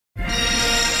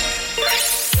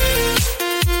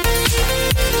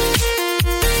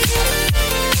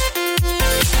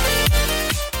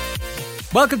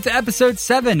Welcome to episode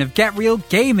 7 of Get Real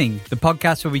Gaming, the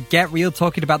podcast where we get real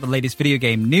talking about the latest video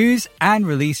game news and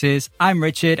releases. I'm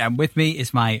Richard, and with me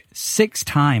is my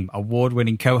 6-time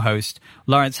award-winning co-host,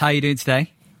 Lawrence. How are you doing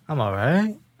today? I'm all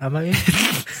right. How about you?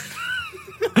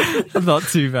 I'm not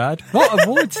too bad. What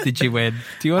awards did you win?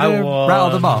 Do you want to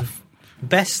rattle them off?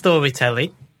 Best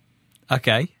storytelling.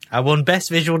 Okay. I won Best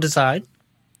Visual Design.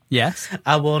 Yes.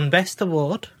 I won Best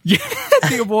Award. Yeah,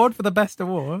 the award for the best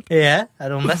award. Yeah, I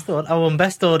won Best Award. I won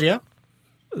Best Audio.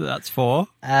 That's 4.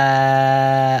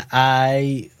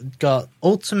 I got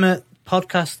Ultimate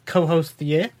Podcast Co-Host of the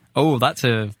Year. Oh, that's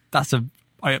a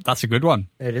good one.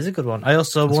 It is a good one. I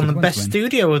also won the Best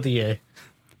Studio of the Year.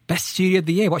 Best Studio of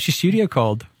the Year. What's your studio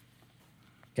called?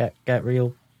 Get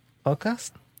Real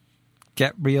Podcast.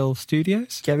 Get Real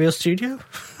Studios? Get Real Studio?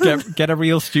 Get a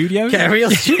Real studio? Get a Real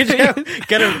Studio?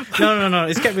 No.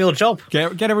 It's Get Real Job.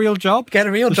 Get a Real Job? Get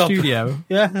a Real Job. Studio.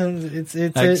 Yeah,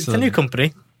 it's a new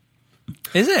company.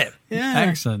 Is it? Yeah.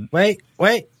 Excellent. Wait.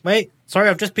 Sorry,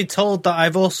 I've just been told that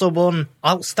I've also won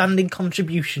Outstanding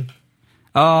Contribution.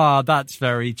 Oh, that's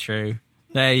very true.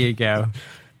 There you go.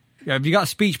 Have you got a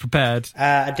speech prepared?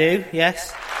 I do,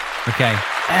 yes. Okay.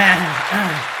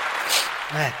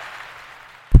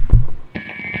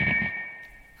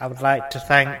 I would like to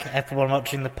thank everyone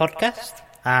watching the podcast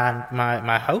and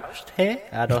my host here.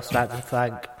 I'd also like to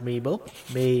thank me mum,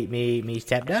 me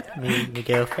stepdad, me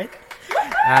girlfriend.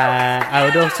 I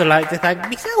would also like to thank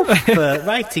myself for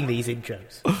writing these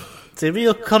intros. It's a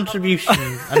real contribution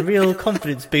and real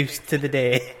confidence boost to the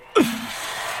day.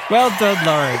 Well done,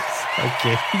 Lawrence. Thank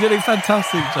you. You did a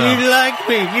fantastic job. You like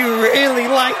me. You really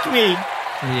like me.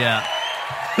 Yeah.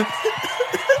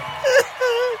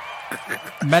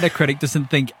 Metacritic doesn't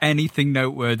think anything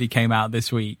noteworthy came out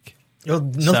this week. Well,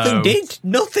 nothing did.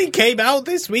 Nothing came out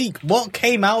this week. What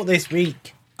came out this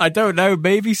week? I don't know.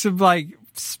 Maybe some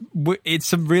it's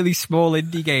some really small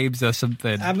indie games or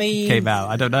something. I mean, came out.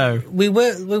 I don't know.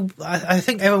 I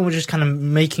think everyone was just kind of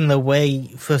making their way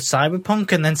for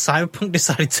Cyberpunk, and then Cyberpunk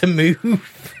decided to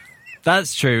move.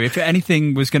 That's true. If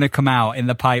anything was going to come out in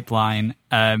the pipeline,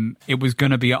 it was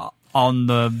going to be on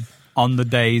the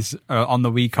days on the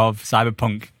week of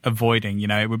Cyberpunk avoiding. You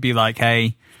know, it would be like,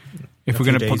 hey, if we're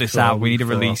going to put this out, we need a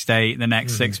release date in the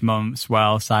next 6 months.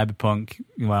 Well, Cyberpunk,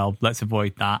 let's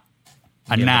avoid that.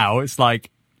 And now it's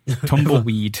like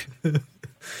tumbleweed.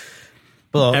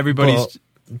 but everybody's.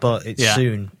 But it's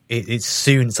soon. It's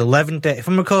soon. It's 11 days. If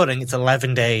I'm recording, it's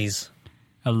 11 days.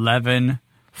 11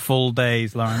 full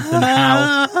days, Lawrence. And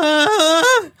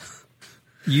how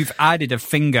you've added a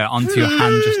finger onto your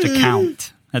hand just to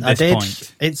count at this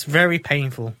point. It's very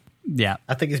painful. Yeah.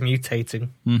 I think it's mutating.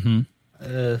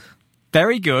 Mm-hmm.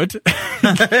 Very good.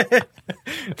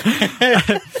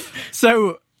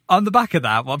 So, on the back of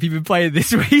that, what have you been playing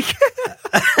this week?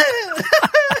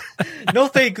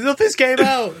 Nothing's came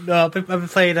out. No, I've been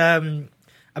playing.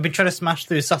 I've been trying to smash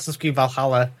through Assassin's Creed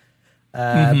Valhalla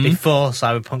before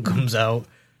Cyberpunk comes out.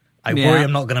 I worry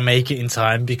I'm not going to make it in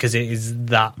time because it is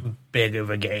that big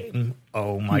of a game.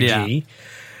 Oh my G.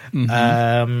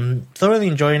 Mm-hmm. Thoroughly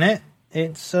enjoying it.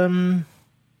 It's it's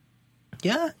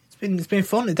been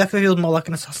fun. It definitely feels more like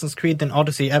an Assassin's Creed than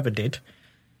Odyssey ever did,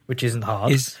 which isn't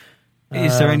hard. Is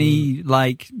there any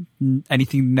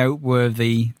anything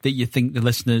noteworthy that you think the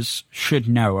listeners should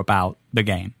know about the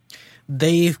game?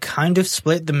 They've kind of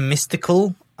split the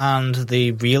mystical and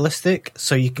the realistic,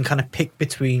 so you can kind of pick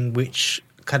between which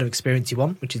kind of experience you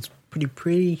want, which is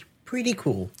pretty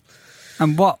cool.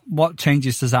 And what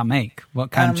changes does that make?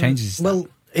 What kind of changes is that? Well,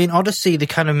 in Odyssey, they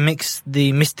kind of mixed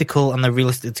the mystical and the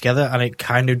realistic together, and it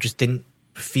kind of just didn't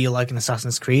feel like an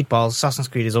Assassin's Creed, while Assassin's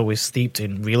Creed is always steeped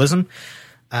in realism.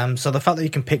 So the fact that you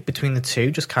can pick between the two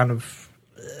just kind of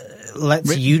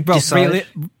lets you decide.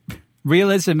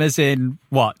 Realism as in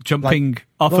what? Jumping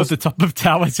off of the top of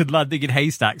towers and landing in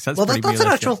haystacks. That's pretty realistic.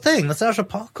 An actual thing. That's an actual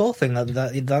parkour thing that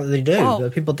they do,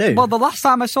 that people do. Well, the last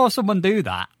time I saw someone do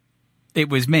that, it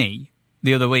was me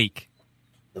the other week.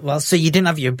 Well, so you didn't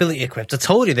have your ability equipped. I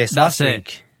told you this last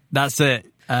week. That's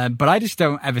it. But I just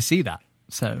don't ever see that.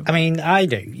 So I mean, I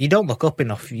do. You don't look up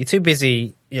enough. You're too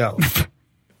busy,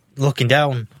 looking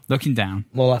down.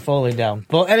 More like falling down.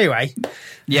 But anyway.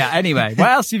 Yeah, anyway. What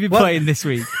else have you been playing this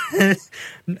week?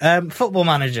 Football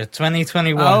Manager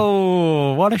 2021.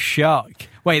 Oh, what a shock.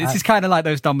 Wait, this is kind of like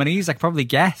those nominees. I could probably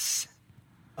guess.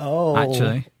 Oh.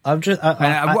 Actually.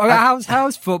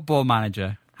 How's Football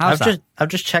Manager? I've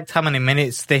just checked how many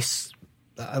minutes this...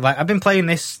 I've been playing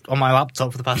this on my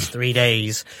laptop for the past 3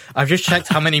 days. I've just checked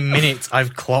how many minutes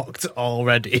I've clocked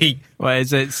already. What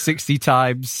is it? 60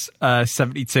 times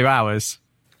 72 hours?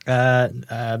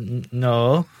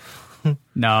 No.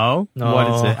 No. No.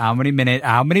 What is it? How many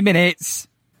minutes?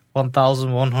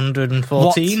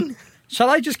 1,114. What? Shall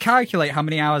I just calculate how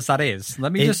many hours that is?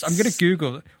 I'm going to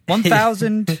Google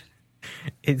 1,000.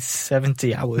 It's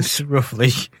 70 hours,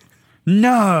 roughly.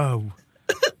 No,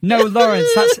 Lawrence,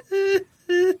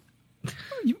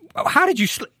 how did you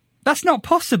sleep? That's not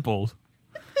possible.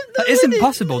 That isn't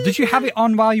possible. Did you have it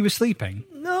on while you were sleeping?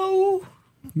 No.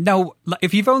 No,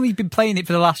 if you've only been playing it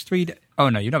for the last 3 days. Oh,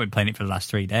 no, you've not been playing it for the last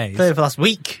 3 days. Played it for last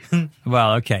week.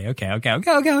 Well, okay.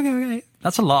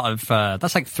 That's a lot of,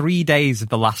 that's like 3 days of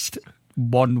the last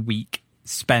 1 week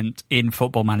spent in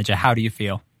Football Manager. How do you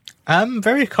feel? I'm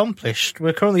very accomplished.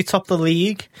 We're currently top of the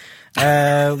league.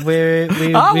 Are we?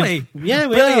 Yeah,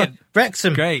 we Brilliant. are.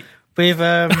 Wrexham. Great.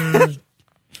 We're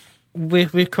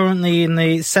currently in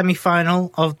the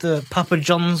semi-final of the Papa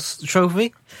John's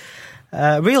Trophy.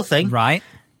 Real thing. Right.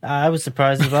 I was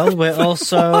surprised as well. We're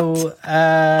also in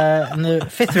the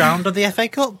 5th round of the FA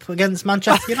Cup against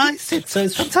Manchester United. So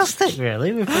it's fantastic,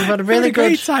 really. We've had a really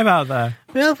great time out there.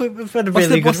 Yeah, we've had a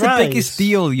really good What's the rise. biggest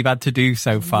deal you've had to do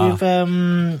so far? We've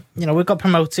got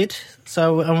promoted,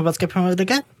 so I'm about to get promoted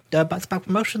again. Back-to-back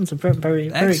promotions. I'm very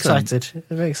excited.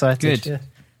 Very excited. Good. Yeah.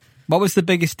 What was the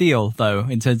biggest deal, though,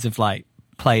 in terms of like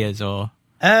players or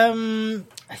I something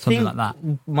think like that?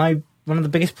 one of the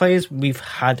biggest players we've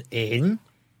had in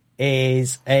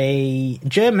is a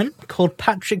German called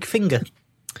Patrick Finger.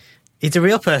 He's a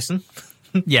real person.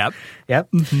 Yep.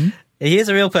 Yep. Mm-hmm. He is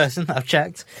a real person. I've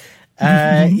checked.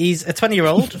 He's a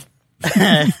 20-year-old,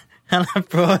 and I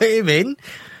brought him in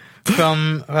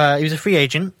from. He was a free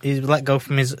agent. He was let go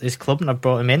from his club, and I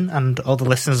brought him in. And all the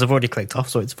listeners have already clicked off,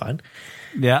 so it's fine.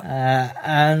 Yeah.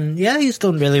 And yeah, he's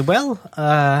done really well.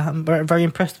 I'm very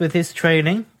impressed with his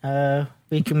training.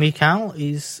 Week in, week out,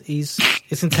 he's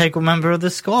an integral member of the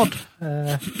squad.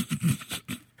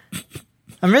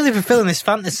 I'm really fulfilling this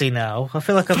fantasy now. I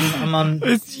feel like I'm on.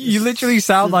 You literally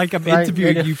sound like I'm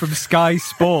interviewing you from Sky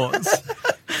Sports.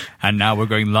 And now we're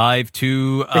going live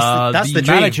to the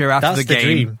manager after the game.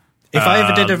 Dream. If I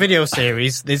ever did a video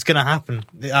series, it's going to happen.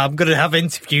 I'm going to have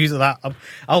interviews of that.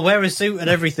 I'll wear a suit and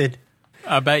everything.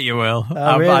 I bet you will.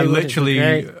 I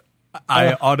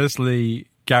honestly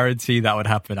guarantee that would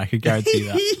happen. I could guarantee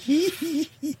that.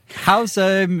 How's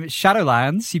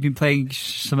Shadowlands? You've been playing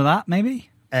some of that, maybe?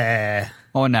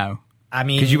 Or no? I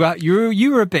mean, because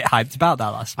you were a bit hyped about that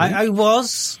last week. I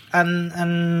was,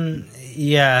 and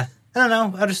yeah, I don't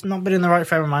know. I've just not been in the right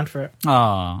frame of mind for it.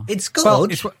 Oh, it's good. Well,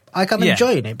 I'm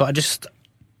enjoying it, but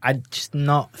I'm just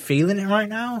not feeling it right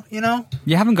now, you know?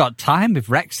 You haven't got time with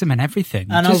Wrexham and everything.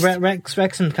 I know,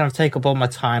 Wrexham kind of take up all my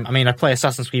time. I mean, I play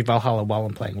Assassin's Creed Valhalla while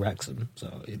I'm playing Wrexham,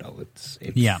 so, you know, it's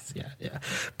yeah.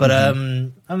 But, I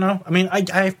don't know. I mean,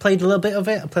 I've played a little bit of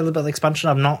it. I played a little bit of the expansion.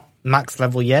 I'm not max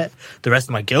level yet. The rest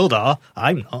of my guild are.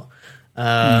 I'm not.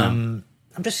 I'm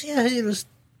just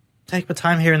take my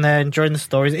time here and there, enjoying the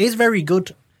stories. It is very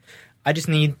good. I just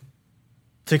need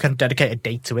to kind of dedicate a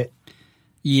day to it.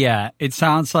 Yeah, it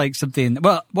sounds like something.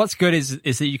 Well, what's good is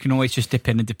that you can always just dip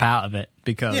in and dip out of it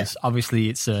because obviously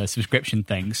it's a subscription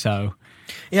thing. So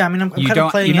yeah, I mean, I'm kind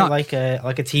of playing it like a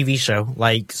TV show.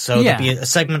 Like, so there'll be a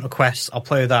segment of quests. I'll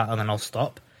play that and then I'll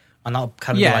stop, and that'll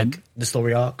kind of be like the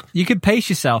story arc. You could pace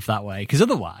yourself that way because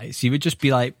otherwise you would just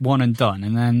be like one and done,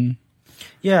 and then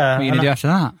what are you gonna do after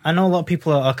that? I know a lot of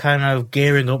people are kind of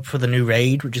gearing up for the new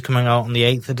raid, which is coming out on the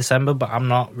 8th of December, but I'm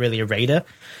not really a raider,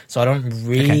 so I don't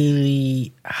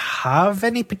really have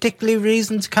any particular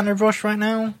reason to kind of rush right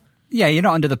now. Yeah, you're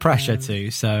not under the pressure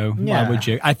to, so why would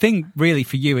you? I think really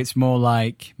for you, it's more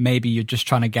like maybe you're just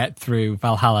trying to get through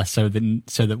Valhalla so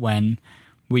that when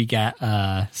we get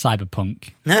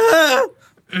Cyberpunk,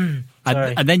 and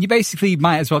then you basically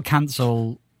might as well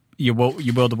cancel your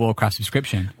World of Warcraft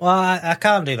subscription. Well, I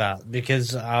can't do that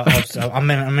because I'm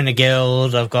in a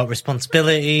guild. I've got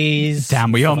responsibilities.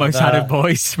 Damn, we almost had it,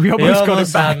 boys. We almost got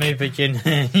it back. Me, but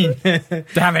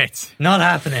damn it, not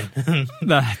happening.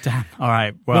 Damn. All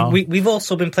right. Well, we've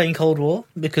also been playing Cold War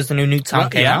because the new Nuketown Town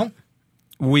came out.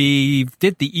 We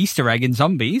did the Easter egg in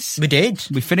Zombies. We did.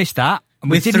 We finished that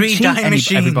with 3 die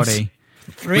machines. Everybody.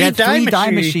 We had 3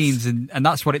 die machines, and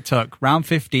that's what it took. Round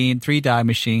 15, 3 die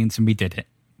machines, and we did it.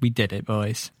 We did it,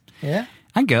 boys. Yeah.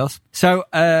 And girls. So,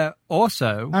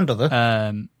 also... And other.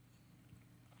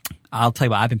 I'll tell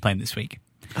you what I've been playing this week.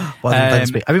 What have you been playing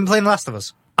this week? I've been playing The Last of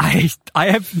Us. I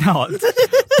have not.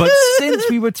 But since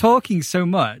we were talking so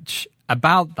much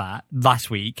about that last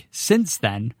week, since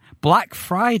then, Black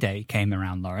Friday came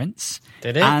around, Lawrence.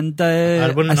 Did it? And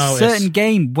a certain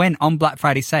game went on Black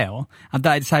Friday sale, and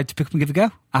that I decided to pick up and give it a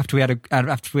go after we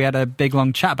had a big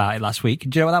long chat about it last week.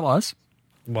 Do you know what that was?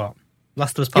 What?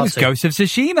 Last of Us It Part was 2? Ghost of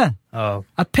Tsushima. Oh.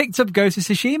 I picked up Ghost of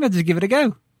Tsushima to give it a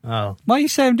go. Oh. Why are you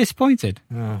so disappointed?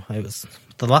 Oh, it was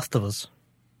The Last of Us.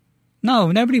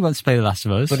 No, nobody wants to play The Last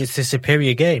of Us. But it's a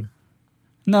superior game.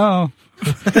 No.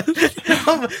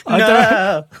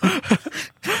 I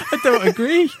don't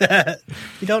agree.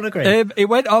 You don't agree? It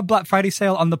went on Black Friday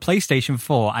sale on the PlayStation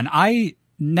 4, and I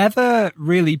never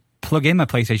really plug in my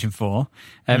PlayStation 4.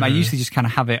 I usually just kind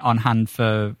of have it on hand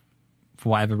for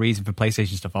whatever reason, for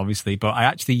PlayStation stuff, obviously. But I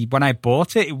actually, when I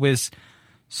bought it, it was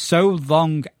so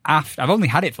long after. I've only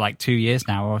had it for like 2 years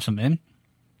now or something.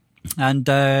 And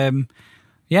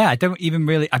yeah,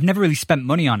 I've never really spent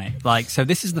money on it. Like, so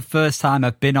this is the first time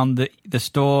I've been on the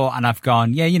store and I've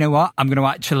gone, yeah, you know what? I'm going to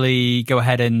actually go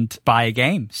ahead and buy a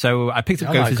game. So I picked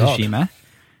up Ghost of Tsushima,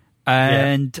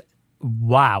 and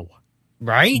wow.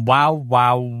 Right?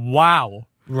 Wow.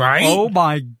 Right? Oh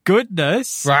my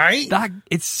goodness. Right?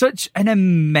 It's such an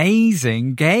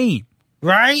amazing game.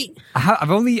 Right? I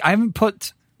haven't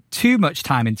put too much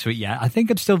time into it yet. I think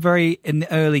I'm still very in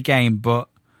the early game, but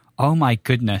oh my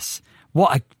goodness.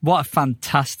 What a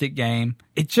fantastic game.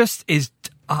 It just is.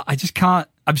 I just can't.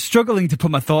 I'm struggling to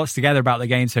put my thoughts together about the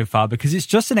game so far because it's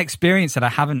just an experience that I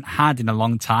haven't had in a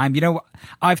long time. You know,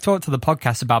 I've talked to the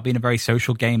podcast about being a very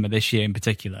social gamer this year in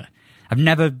particular. I've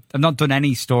not done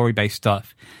any story-based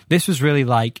stuff. This was really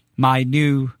like my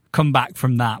new comeback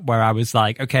from that, where I was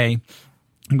like, okay,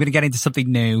 I'm going to get into something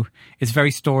new. It's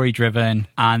very story-driven,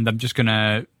 and I'm just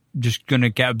gonna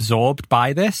get absorbed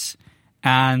by this.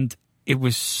 And it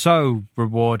was so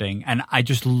rewarding, and I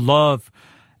just love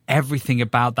everything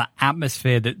about that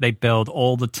atmosphere that they build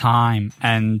all the time.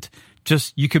 And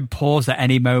just, you can pause at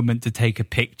any moment to take a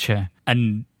picture,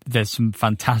 and there's some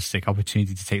fantastic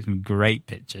opportunity to take some great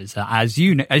pictures, as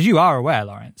you are aware,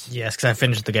 Lawrence. Yes, because I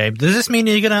finished the game. Does this mean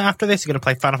after this you're gonna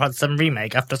play Final Fantasy VII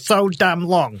Remake after so damn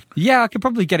long? Yeah, I could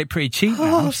probably get it pretty cheap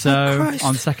now, on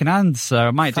second hand. So I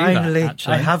might Finally, do that.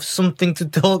 Actually, I have something to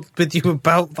talk with you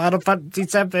about. Final Fantasy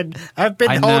VII. I've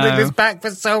been holding this back for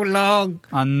so long.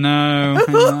 I know.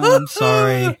 I'm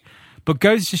sorry, but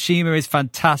Ghost of Tsushima is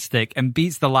fantastic and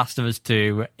beats The Last of Us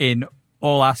 2 in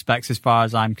all aspects as far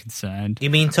as I'm concerned. You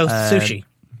mean Toast of Sushi?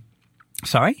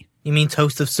 Sorry? You mean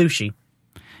Toast of Sushi?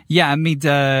 Yeah, I mean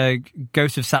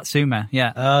Ghost of Satsuma,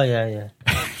 yeah. Oh, yeah.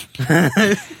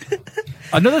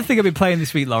 Another thing I've been playing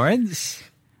this week, Lawrence.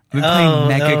 I've been playing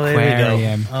Mega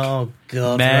Aquarium. Oh,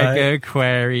 God. Mega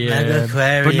Aquarium. Mega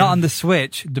Aquarium. But not on the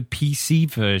Switch, the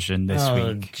PC version this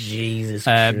week. Oh, Jesus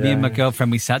Christ. Me and my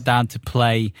girlfriend, we sat down to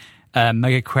play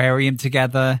Mega Aquarium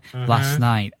together last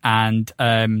night, and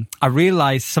I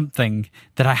realized something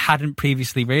that I hadn't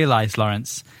previously realized,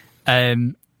 Lawrence.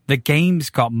 The game's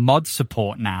got mod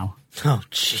support now. Oh,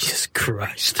 Jesus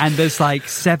Christ. And there's like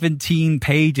 17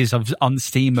 pages on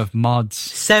Steam of mods.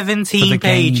 17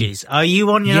 pages? Are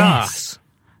you on your ass?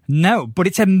 No, but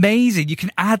it's amazing. You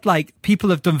can add, like, people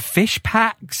have done fish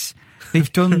packs.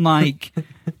 They've done like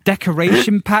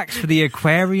decoration packs for the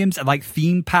aquariums and like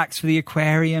theme packs for the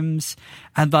aquariums,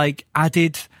 and like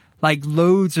added like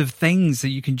loads of things that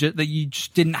you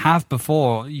just didn't have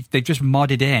before. They've just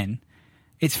modded in.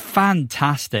 It's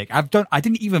fantastic. I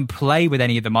didn't even play with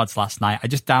any of the mods last night. I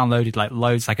just downloaded like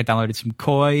loads. Like I downloaded some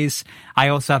kois. I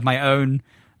also have my own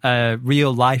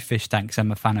real life fish tank because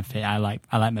I'm a fan of it. I like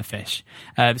my fish.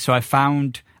 So I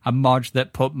found a mod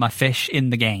that put my fish in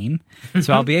the game.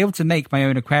 So I'll be able to make my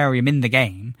own aquarium in the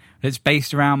game that's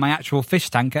based around my actual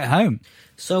fish tank at home.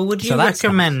 So would you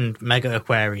recommend Mega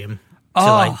Aquarium to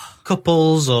like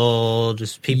couples or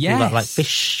just people that like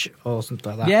fish or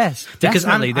something like that? Yes, because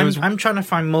definitely. I'm trying to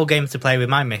find more games to play with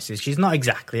my missus. She's not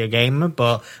exactly a gamer,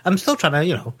 but I'm still trying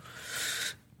to,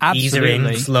 ease her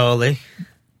in slowly.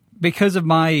 Because of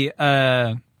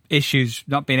my issues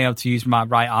not being able to use my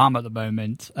right arm at the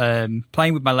moment,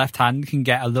 playing with my left hand can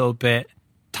get a little bit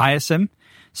tiresome.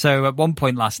 So at one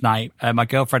point last night, my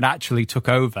girlfriend actually took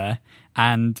over,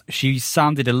 and she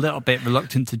sounded a little bit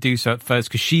reluctant to do so at first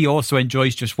because she also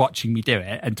enjoys just watching me do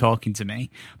it and talking to me.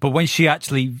 But when she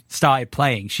actually started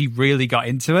playing, she really got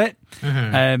into it.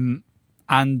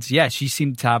 And yeah, she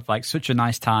seemed to have like such a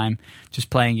nice time just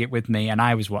playing it with me, and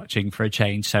I was watching for a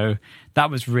change. So that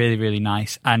was really, really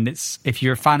nice. And if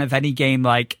you're a fan of any game,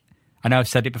 like, I know I've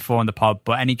said it before on the pod,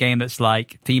 but any game that's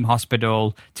like Theme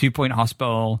Hospital, 2 Point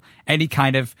Hospital, any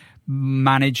kind of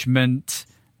management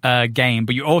game,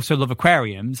 but you also love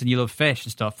aquariums and you love fish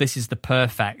and stuff, this is the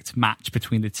perfect match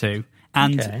between the two.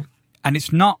 And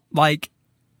it's not like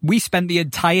we spent the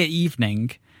entire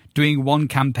evening doing one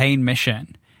campaign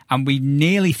mission, and we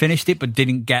nearly finished it but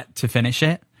didn't get to finish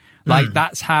it. Like,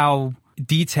 that's how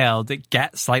detailed it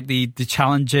gets, like the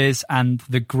challenges and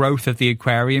the growth of the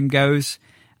aquarium goes.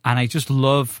 and I just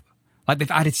love, like,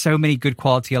 they've added so many good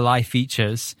quality of life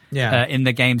features in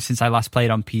the game since I last played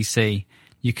on PC.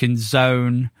 You can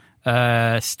zone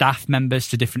staff members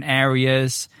to different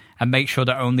areas and make sure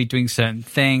they're only doing certain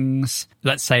things.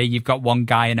 Let's say you've got one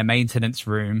guy in a maintenance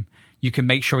room. You can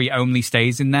make sure he only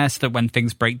stays in there so that when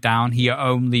things break down, he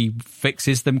only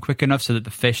fixes them quick enough so that the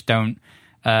fish don't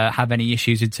have any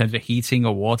issues in terms of heating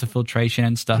or water filtration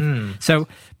and stuff. So,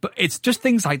 but it's just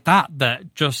things like that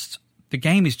just, the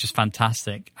game is just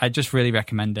fantastic. I just really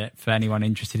recommend it for anyone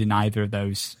interested in either of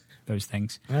those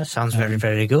things. That sounds very,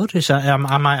 very good.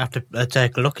 I might have to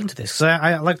take a look into this. So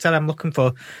I like I said, I'm looking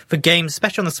for games,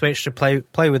 especially on the Switch, to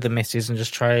play with the missus and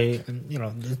just try,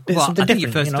 something different. I think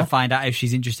first to find out if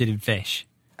she's interested in fish.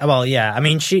 Well, yeah. I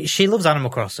mean, she loves Animal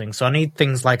Crossing, so I need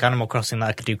things like Animal Crossing that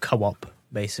I could do co-op,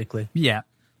 basically. Yeah.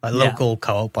 Like local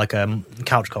co-op, like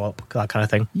couch co-op, that kind of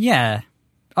thing. Yeah.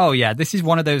 Oh, yeah. This is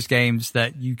one of those games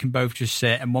that you can both just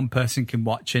sit and one person can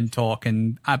watch and talk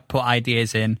and put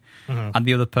ideas in, and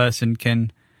the other person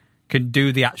can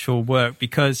do the actual work,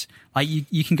 because like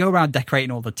you can go around decorating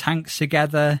all the tanks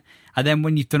together, and then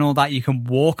when you've done all that, you can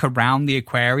walk around the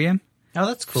aquarium. Oh,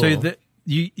 that's cool. So that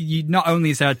you not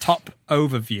only is there a top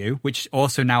overview, which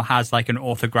also now has like an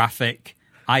orthographic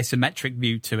isometric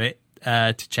view to it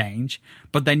to change,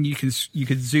 but then you can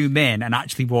zoom in and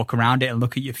actually walk around it and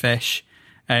look at your fish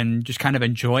and just kind of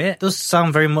enjoy it. It does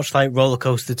sound very much like Roller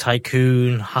Coaster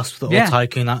Tycoon, Hospital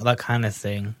Tycoon, that kind of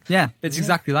thing. Yeah, it's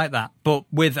exactly like that, but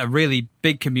with a really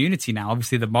big community now.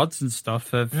 Obviously, the mods and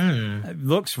stuff I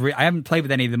haven't played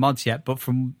with any of the mods yet, but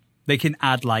they can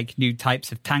add like new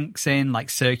types of tanks in,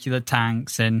 like circular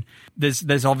tanks, and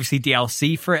there's obviously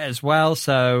DLC for it as well.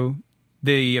 So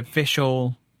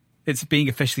it's being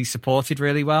officially supported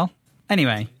really well.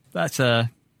 Anyway, there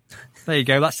you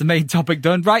go. That's the main topic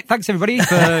done. Right. Thanks, everybody,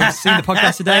 for seeing the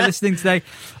podcast today, listening today.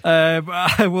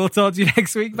 We'll talk to you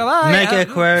next week. Bye-bye. Mega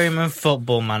Aquarium and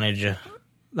Football Manager.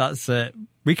 That's it.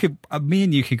 Me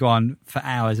and you could go on for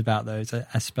hours about those,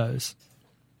 I suppose.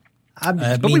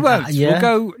 But we won't. We'll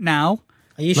go now.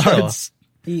 Are you sure?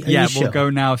 We'll go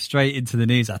now straight into the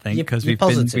news, I think, because we've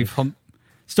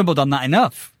stumbled on that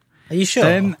enough. Are you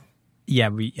sure? We should.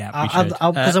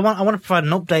 Because I want to provide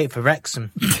an update for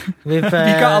Wrexham. You've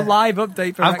got a live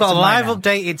update for Wrexham. I've got a live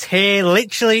update. It's here,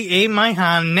 literally in my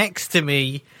hand, next to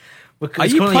me. Are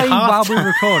you playing while we're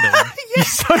recording? You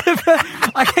son of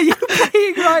are you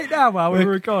playing right now while we're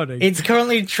recording? It's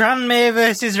currently Tranmere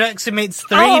versus Wrexham. It's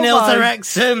 3-0 to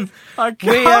Wrexham. I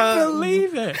can't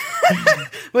believe it.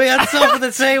 We are top of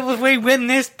the table. We win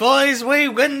this, boys. We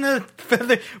win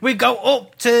we go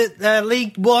up to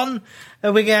League One.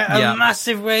 We get a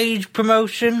massive wage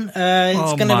promotion.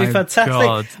 It's going to be fantastic.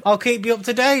 God. I'll keep you up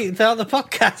to date throughout the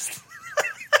podcast.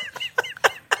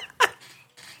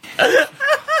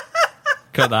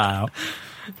 Cut that out.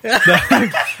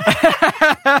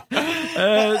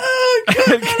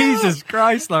 Jesus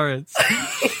Christ, Lawrence.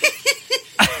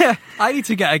 I need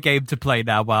to get a game to play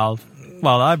now while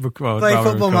I'm recording. Play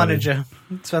Football Manager.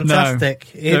 It's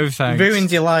fantastic. No it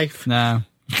ruins your life. No.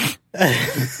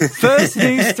 First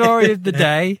news story of the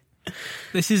day.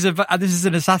 This is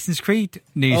an Assassin's Creed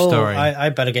news story. I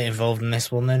better get involved in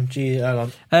this one then. Gee,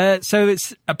 hang on. So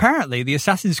it's apparently the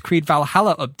Assassin's Creed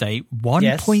Valhalla update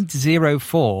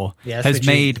 1.04 has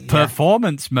made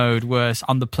performance mode worse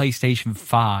on the PlayStation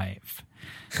 5.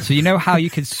 So you know how you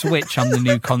can switch on the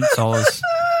new consoles?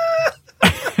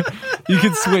 You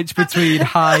can switch between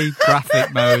high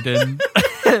graphic mode and...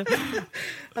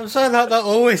 I'm sorry, that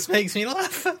always makes me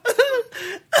laugh.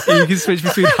 You can switch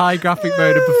between high graphic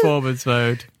mode and performance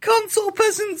mode. Console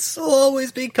peasants will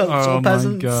always be console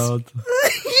peasants. Oh my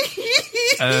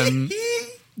god.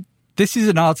 This is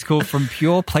an article from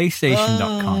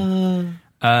pureplaystation.com.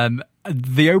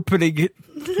 The opening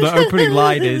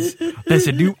line is, there's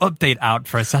a new update out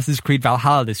for Assassin's Creed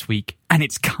Valhalla this week, and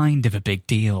it's kind of a big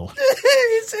deal.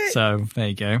 Is it? So, there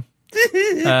you go.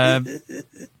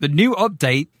 The new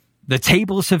update, the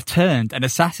tables have turned, and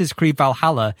Assassin's Creed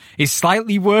Valhalla is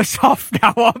slightly worse off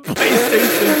now on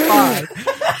PlayStation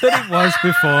 5 than it was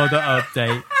before the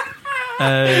update.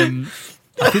 I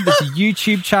think there's a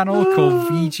YouTube channel called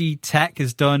VG Tech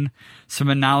has done some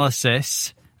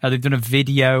analysis. They've done a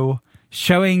video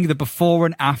showing the before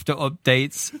and after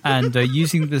updates and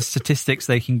using the statistics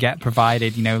they can get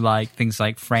provided, like things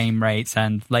like frame rates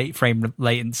and frame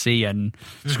latency and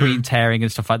screen tearing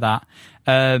and stuff like that.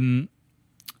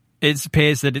 It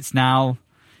appears that it's now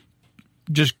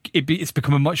it's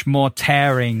become a much more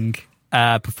tearing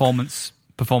performance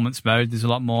mode. There's a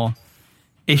lot more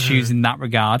issues in that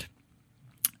regard.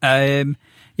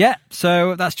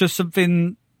 So that's just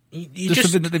something Just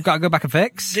something that they've got to go back and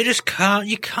fix? They just can't.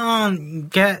 You can't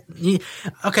get.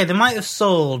 Okay, they might have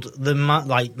sold the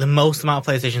most amount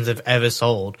of PlayStations they've ever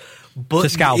sold, but to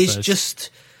scalpers. It's just,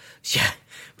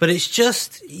 but it's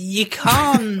just you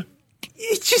can't.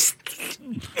 it just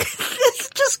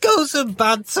goes from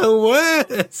bad to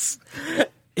worse.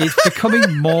 It's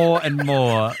becoming more and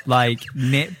more like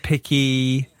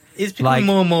nitpicky. It's becoming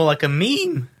more and more like a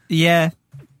meme. Yeah.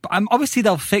 Obviously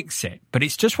they'll fix it, but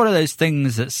it's just one of those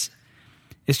things it's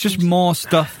just more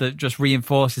stuff that just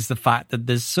reinforces the fact that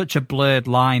there's such a blurred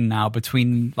line now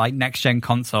between like next gen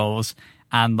consoles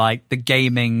and like the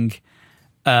gaming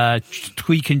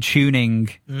tweak and tuning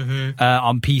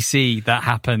on PC that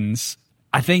happens.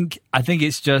 I think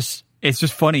it's just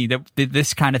funny that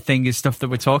this kind of thing is stuff that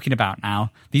we're talking about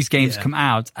now. These games come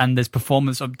out and there's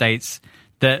performance updates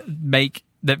that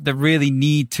really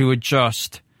need to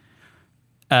adjust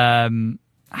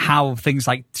how things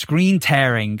like screen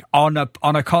tearing on a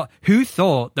who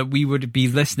thought that we would be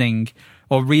listening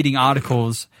or reading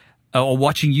articles or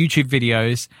watching YouTube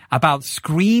videos about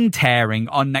screen tearing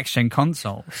on next gen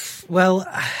consoles? Well,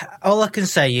 all I can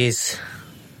say is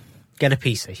get a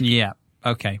PC. Yeah.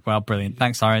 Okay. Well, brilliant.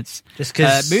 Thanks, Lawrence. Just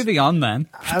because moving on then.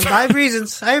 I have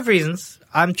reasons.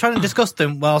 I'm trying to discuss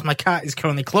them whilst my cat is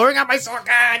currently clawing at my sock.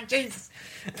 Jesus.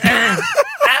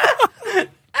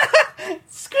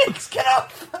 Squeaks, get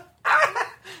up!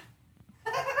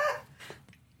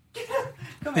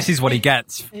 This is what he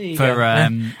gets for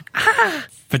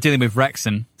dealing with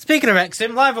Wrexham. Speaking of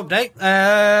Wrexham, live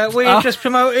update. We've just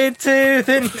promoted to...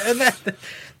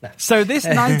 So this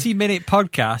 90-minute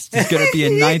podcast is going to be a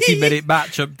 90-minute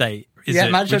match update.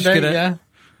 Match update,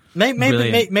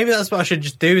 Maybe that's what I should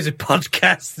just do as a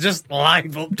podcast, just live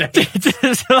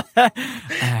update.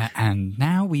 And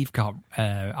now we've got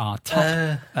our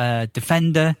top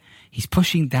defender. He's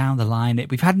pushing down the line.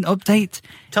 We've had an update.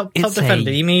 Top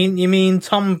defender. You mean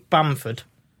Tom Bamford?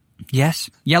 Yes.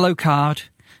 Yellow card.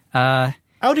 How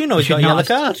do you know he's got a yellow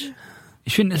card?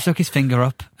 He shouldn't have stuck his finger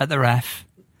up at the ref.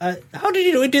 How did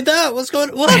you know he did that? What?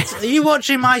 Are you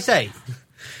watching my save?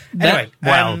 Anyway,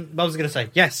 what was I going to say?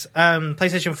 Yes,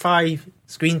 PlayStation 5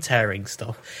 screen tearing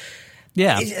stuff.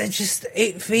 Yeah. Is it just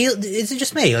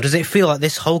me, or does it feel like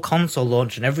this whole console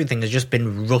launch and everything has just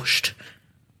been rushed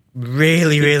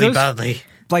really, really badly?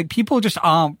 Like, people just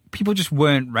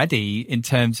weren't ready in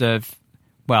terms of,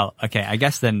 well, okay, I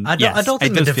guess then, I don't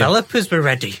think the developers were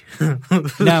ready.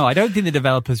 No, I don't think the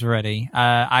developers were ready.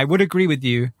 I would agree with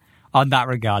you on that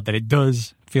regard, that it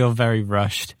does feel very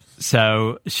rushed.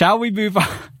 So, shall we move on?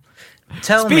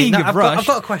 Speaking of rush, I've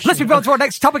got a question. Let's move on to our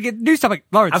next topic, news topic,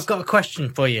 Lawrence. I've got a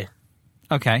question for you.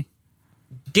 Okay.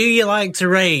 Do you like to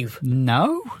rave?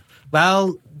 No.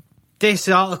 Well, this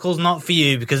article's not for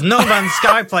you because No Man's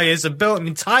Sky players have built an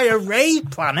entire rave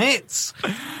planet.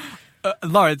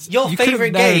 Lawrence, your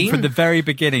favourite game from the very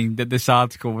beginning that this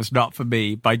article was not for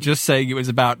me by just saying it was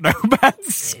about No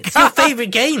Man's Sky. It's your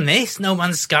favourite game, this No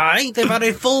Man's Sky. They've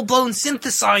added full-blown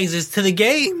synthesizers to the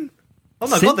game. Oh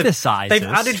my god, they've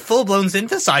added full-blown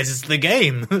synthesizers to the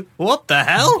game. What the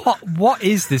hell? What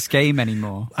is this game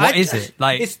anymore? What is it?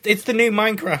 Like, it's the new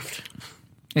Minecraft.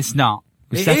 It's not.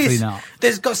 It's definitely not.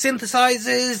 There's got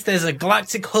synthesizers, there's a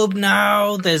galactic hub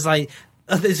now, there's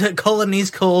colonies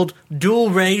called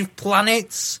dual rave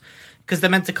planets, because they're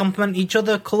meant to complement each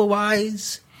other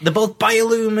colour-wise. They're both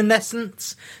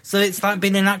bioluminescent, so it's like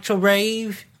being an actual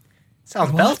rave.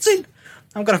 Sounds belting.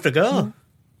 I'm gonna have to go.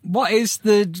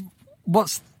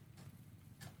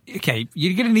 Okay,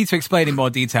 you're going to need to explain in more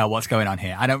detail what's going on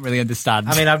here. I don't really understand.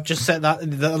 I mean, I've just said that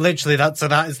literally,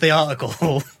 that is the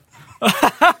article.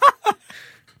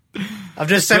 I've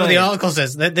just said what the article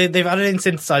says. They've added in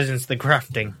synthesizers into the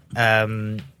crafting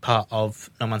part of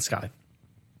No Man's Sky.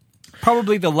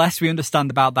 Probably the less we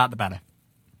understand about that, the better.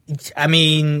 I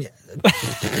mean...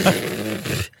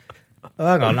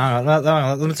 Hang on.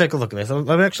 Let me take a look at this.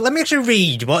 Let me actually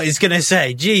read what it's going to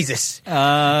say. Jesus.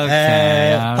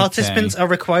 Okay. Participants are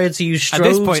required to use strobes, at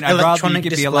this point, I'd rather you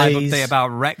give displays. me a live update about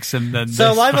Wrexham than So,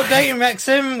 this. live update in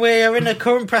Wrexham. We are in a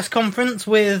current press conference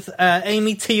with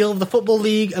Amy Teal of the Football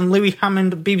League and Louis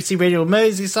Hammond of BBC Radio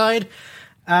Merseyside,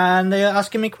 and they are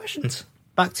asking me questions.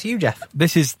 Back to you, Jeff.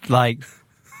 This is like...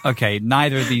 Okay,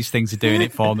 neither of these things are doing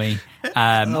it for me.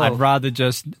 I'd rather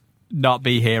just... not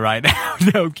be here right now.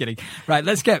 No, I'm kidding. Right,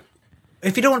 let's get...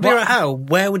 If you don't want to be at home,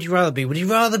 where would you rather be? Would you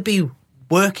rather be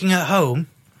working at home?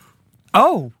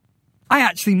 Oh, I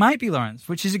actually might be, Lawrence,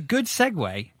 which is a good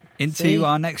segue into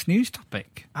our next news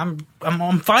topic. I'm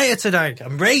on fire today.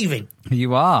 I'm raving.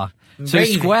 You are.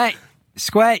 Raving.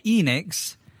 Square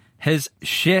Enix has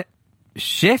shifted...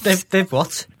 They've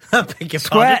what? I beg your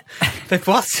pardon. They've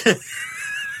what?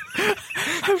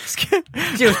 I was kidding.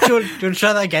 Do you want to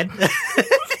try that again?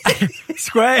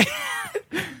 Square.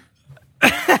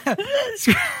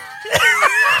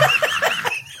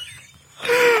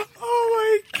 Oh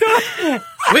my god.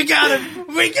 We got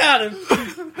him.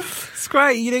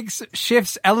 Square Enix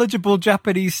shifts eligible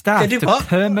Japanese staff do to what?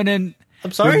 permanent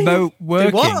I'm sorry? remote Do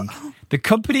working. what? The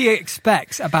company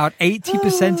expects about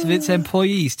 80% of its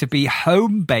employees to be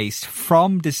home-based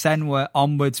from December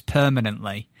onwards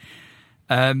permanently.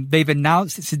 They've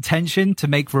announced its intention to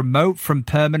make remote working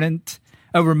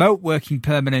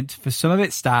permanent for some of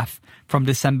its staff from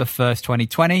December 1st,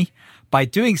 2020. By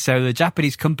doing so, the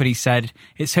Japanese company said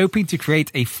it's hoping to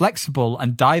create a flexible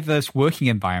and diverse working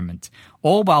environment,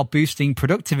 all while boosting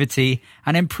productivity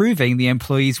and improving the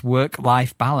employees'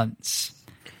 work-life balance.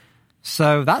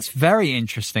 So that's very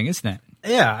interesting, isn't it?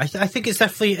 Yeah, I think it's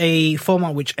definitely a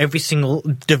format which every single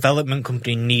development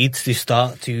company needs to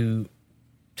start to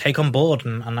take on board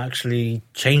and actually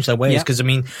change their ways. Because, I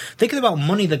mean, thinking about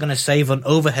money they're going to save on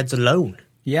overheads alone.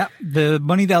 Yeah, the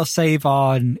money they'll save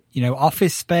on,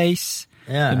 office space.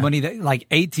 Yeah. The money that,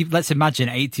 let's imagine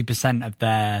 80% of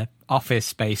their office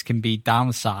space can be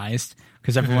downsized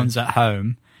because everyone's at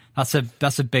home.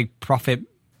 That's a big profit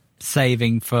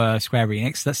saving for Square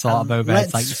Enix. That's a lot of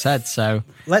overheads, like you said. So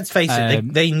let's face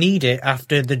it, they need it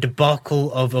after the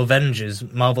debacle of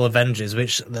Marvel Avengers,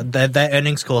 which their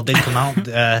earnings call did come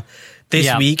out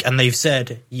this week, and they've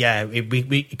said,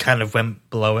 we kind of went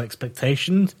below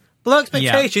expectations.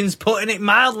 Putting it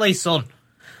mildly, son.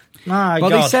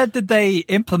 They said that they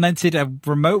implemented a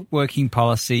remote working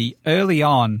policy early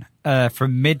on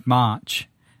from mid-March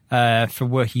for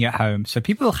working at home. So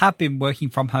people have been working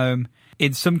from home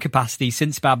in some capacity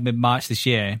since about mid-March this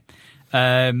year.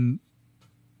 But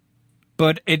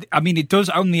it does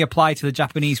only apply to the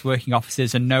Japanese working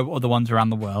offices and no other ones around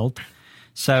the world.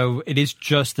 So it is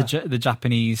just the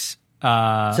Japanese.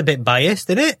 It's a bit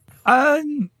biased, isn't it?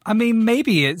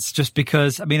 Maybe it's just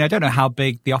because, I don't know how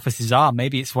big the offices are.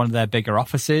 Maybe it's one of their bigger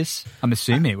offices. I'm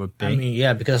assuming it would be.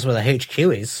 Because that's where the HQ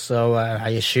is. So I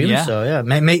assume so, yeah.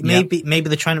 Maybe they're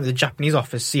trying it with the Japanese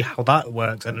office, see how that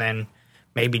works, and then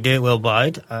maybe do it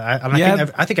worldwide.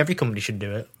 I think every company should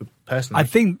do it, personally. I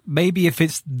think maybe if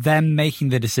it's them making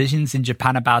the decisions in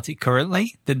Japan about it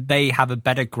currently, then they have a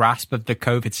better grasp of the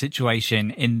COVID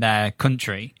situation in their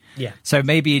country. Yeah. So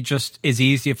maybe it just is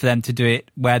easier for them to do it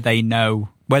where they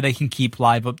can keep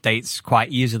live updates quite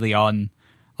easily on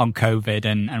COVID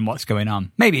and what's going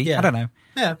on. Maybe, I don't know.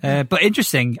 Yeah. But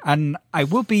interesting, and I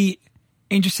will be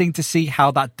interesting to see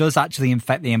how that does actually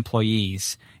affect the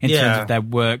employees in terms of their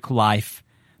work-life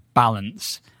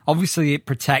balance. Obviously, it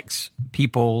protects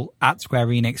people at Square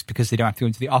Enix because they don't have to go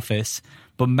into the office,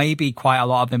 but maybe quite a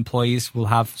lot of employees will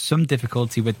have some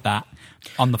difficulty with that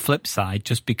on the flip side,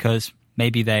 just because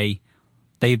maybe they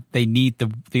need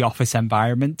the office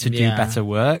environment to do better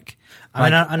work. I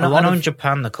know in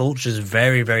Japan the culture is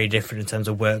very, very different in terms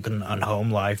of work and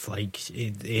home life. Like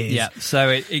it is. Yeah, so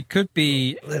it could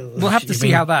be. We'll have to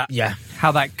see how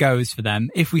that goes for them.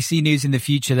 If we see news in the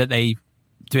future that they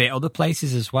do it other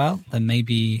places as well, then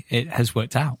maybe it has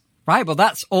worked out. Right, well,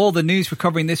 that's all the news we're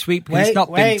covering this week. We've got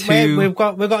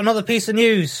another piece of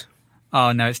news.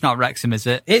 Oh no, it's not Wrexham, is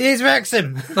it? It is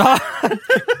Wrexham.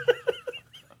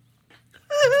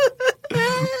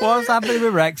 What's happening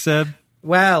with Wrexham?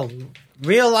 Well,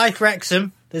 real life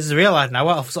Wrexham. This is real life now.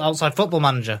 Outside Football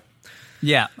Manager.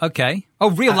 Yeah. Okay. Oh,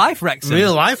 real life Wrexham.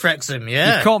 Real life Wrexham.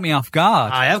 Yeah. You caught me off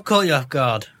guard. I have caught you off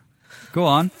guard. Go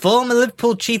on. Former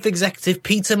Liverpool chief executive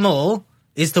Peter Moore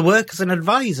is to work as an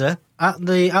advisor at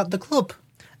the club,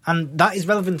 and that is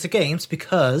relevant to games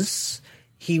because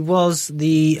he was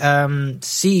the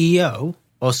CEO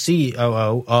or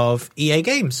COO of EA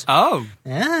Games. Oh.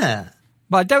 Yeah.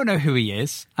 But I don't know who he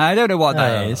is. I don't know what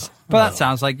that is. But that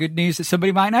sounds like good news that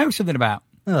somebody might know something about.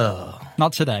 Oh.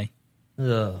 Not today.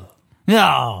 Oh.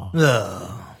 No.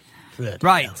 Oh.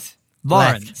 Right.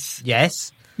 Lawrence.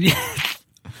 Yes.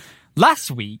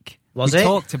 Last week, we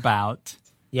talked about...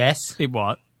 Yes. It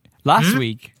what? Last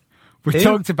week, we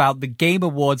talked about the Game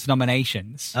Awards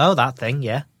nominations. Oh, that thing,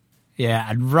 yeah. Yeah,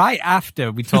 and right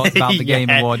after we talked about the Game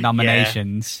Award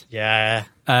nominations... Yeah.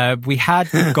 We had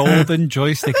the Golden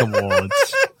Joystick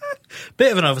Awards.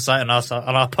 Bit of an oversight on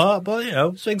our part,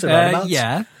 but swings and roundabouts.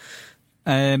 Yeah.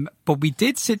 But we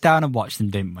did sit down and watch them,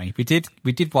 didn't we? We did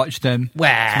watch them.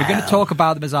 Well, so we're going to talk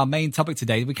about them as our main topic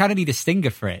today. We kind of need a stinger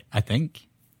for it, I think.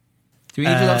 Do we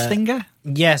need a little stinger?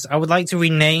 Yes, I would like to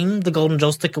rename the Golden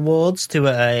Joystick Awards to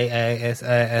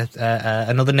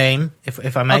another name,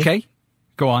 if I may. Okay,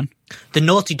 go on. The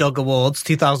Naughty Dog Awards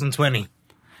 2020.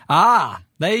 Ah,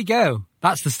 there you go.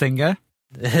 That's the stinger.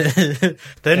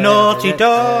 The Naughty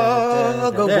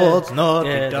Dog Awards,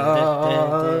 Naughty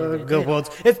Dog Awards.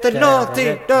 It's the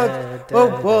Naughty Dog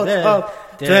Awards of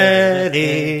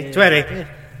 2020.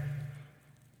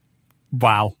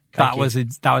 Wow, that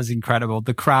was incredible.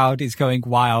 The crowd is going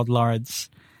wild, Lawrence.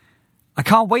 I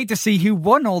can't wait to see who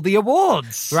won all the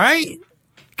awards. Right?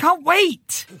 Can't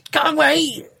wait. Can't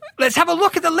wait. Let's have a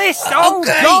look at the list. Oh,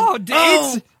 okay. God.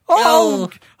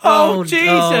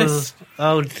 Jesus.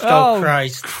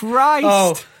 Christ.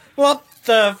 Oh, what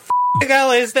the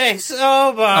hell is this?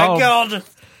 Oh, my God.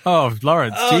 Oh,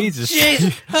 Lawrence, Jesus.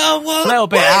 Oh, what? A little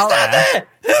bit out there.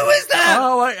 Who is that?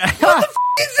 Oh, what the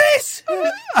is this?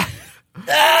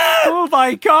 Oh,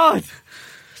 my God.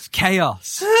 It's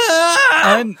chaos.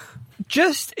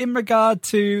 Just in regard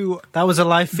to... That was a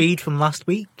live feed from last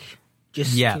week.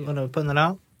 Just putting that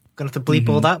out. Gonna have to bleep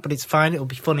all that, but it's fine. It'll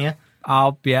be funnier.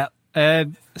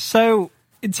 So,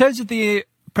 in terms of the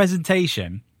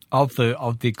presentation of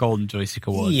the Golden Joystick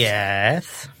Awards,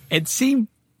 yes, it seemed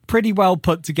pretty well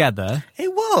put together.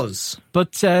 It was,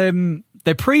 but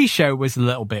the pre-show was a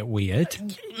little bit weird.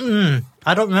 I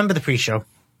don't remember the pre-show.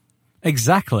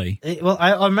 Exactly.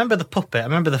 I remember the puppet. I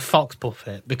remember the fox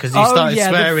puppet because he started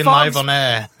swearing live on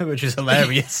air, which is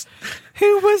hilarious.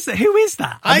 Who is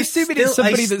that? I'm assuming it's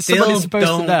somebody that somebody's supposed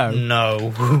to know.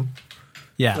 No.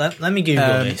 Yeah. Let me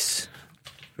Google this.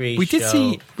 We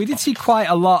did see quite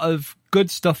a lot of good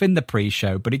stuff in the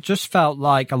pre-show, but it just felt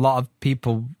like a lot of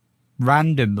people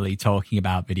randomly talking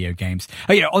about video games.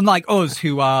 Unlike us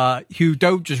who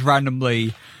don't just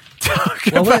randomly talk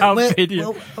about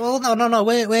video. No.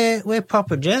 We're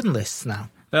proper journalists now.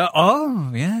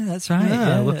 Yeah, that's right.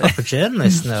 Yeah, we're proper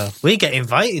journalists now. We get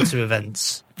invited to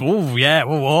events. Oh, yeah,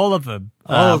 all of them.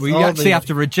 We actually have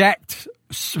to reject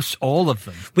all of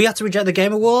them. We had to reject the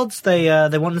Game Awards. They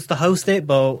wanted us to host it,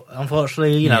 but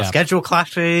unfortunately, schedule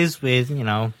clashes with,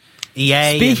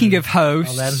 EA. Speaking of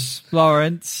hosts,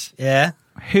 Lawrence. Yeah?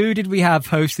 Who did we have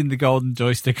hosting the Golden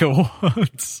Joystick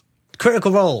Awards?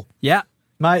 Critical Role. Yeah.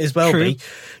 Might as well be.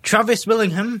 Travis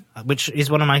Willingham, which is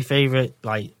one of my favourite,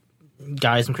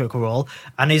 guys in Critical Role,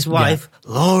 and his wife,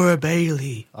 Laura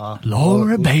Bailey.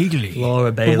 Laura Bailey.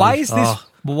 But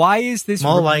why is this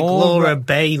more like Laura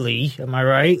Bailey? Am I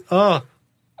right? Laura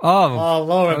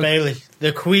Bailey,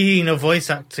 the queen of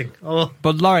voice acting.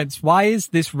 But Lawrence, why is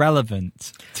this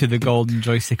relevant to the Golden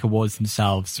Joystick Awards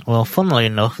themselves? Well, funnily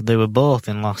enough, they were both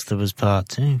in Last of Us Part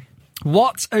 2.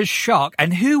 What a shock!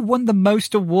 And who won the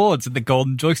most awards at the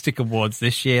Golden Joystick Awards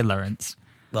this year, Lawrence?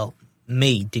 Well,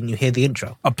 me. Didn't you hear the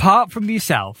intro? Apart from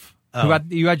yourself,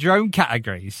 you had your own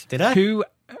categories. Did I? You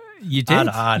did.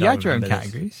 I you had your own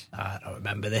categories. I don't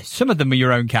remember this. Some of them are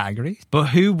your own categories. But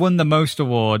who won the most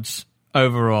awards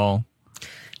overall?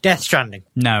 Death Stranding.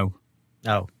 No.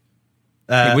 Oh.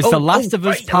 It was The Last of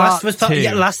Us Part 2.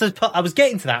 Yeah, Last of Us Part... I was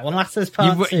getting to that one. Last of Us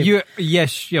Part 2. Yes,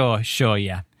 sure,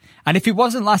 yeah. And if it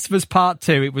wasn't Last of Us Part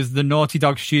 2, it was the Naughty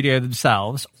Dog studio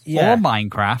themselves, or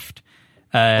Minecraft.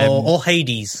 Or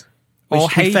Hades.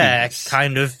 Which, to be fair,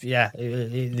 kind of,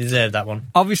 it deserved that one.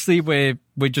 Obviously, we're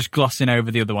just glossing over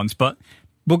the other ones, but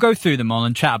we'll go through them all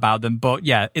and chat about them. But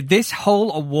yeah, this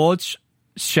whole awards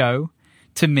show,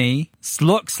 to me,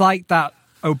 looks like that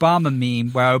Obama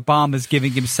meme where Obama's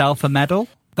giving himself a medal.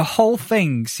 The whole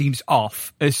thing seems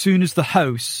off as soon as the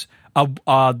hosts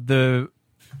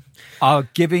are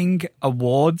giving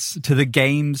awards to the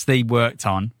games they worked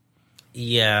on.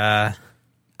 Yeah.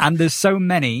 And there's so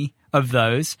many of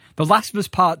those. The Last of Us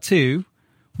Part 2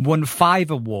 won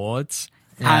 5 awards,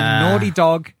 and Naughty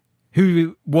Dog,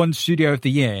 who won Studio of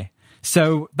the Year.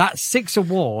 So that's 6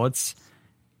 awards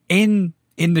in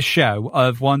the show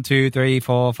of 1, 2, 3,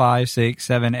 4, 5, 6,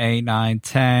 7, 8, 9,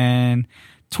 10,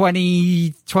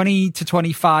 20 to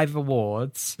 25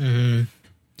 awards. Mm-hmm.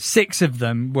 6 of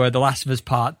them were The Last of Us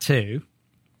Part 2,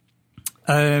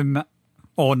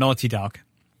 or Naughty Dog,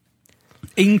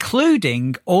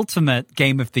 including Ultimate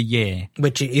Game of the Year.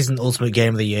 Which it isn't Ultimate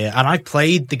Game of the Year. And I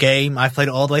played the game. I played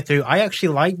it all the way through. I actually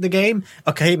liked the game.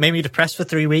 Okay, it made me depressed for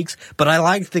 3 weeks, but I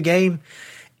liked the game.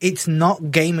 It's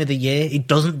not Game of the Year. It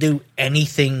doesn't do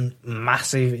anything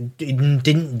massive. It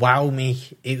didn't wow me.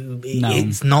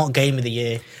 It's not Game of the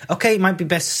Year. Okay, it might be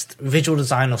best visual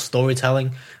design or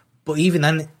storytelling, but even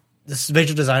then, the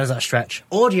visual design is that stretch.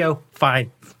 Audio,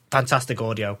 fine. Fantastic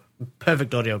audio.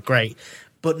 Perfect audio, great.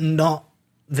 But not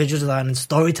visual design, and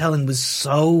storytelling was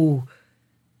so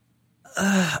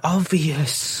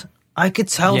obvious. I could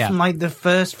tell from the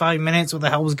first 5 minutes what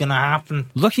the hell was going to happen.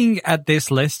 Looking at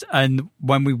this list, and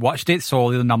when we watched it, saw all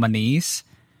the nominees,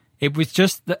 it was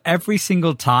just that every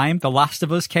single time The Last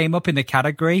of Us came up in a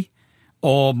category,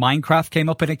 or Minecraft came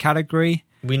up in a category,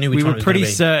 We knew which we one were it was pretty gonna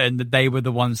be. certain that they were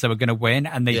the ones that were going to win,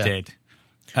 and they did.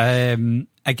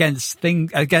 Against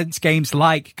games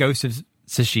like Ghost of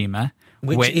Tsushima,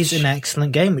 which is an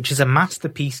excellent game, which is a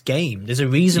masterpiece game. There's a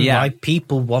reason why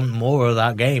people want more of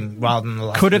that game rather than The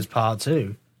Last of Us Part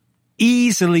 2.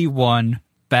 Easily won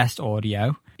Best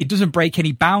Audio. It doesn't break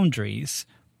any boundaries,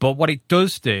 but what it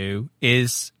does do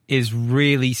is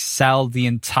really sell the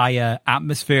entire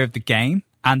atmosphere of the game,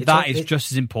 and that is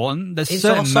just as important. There's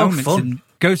certain moments in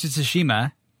Ghost of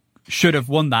Tsushima should have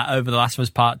won that over The Last of Us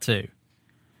Part 2,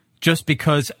 just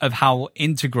because of how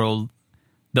integral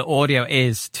the audio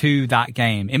is to that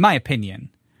game, in my opinion.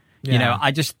 You know,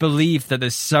 I just believe that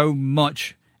there's so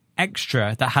much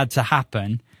extra that had to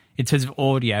happen in terms of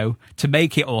audio to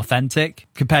make it authentic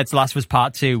compared to Last of Us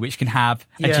Part 2, which can have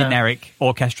a generic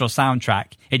orchestral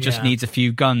soundtrack. It just needs a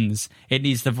few guns. It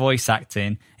needs the voice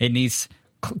acting. It needs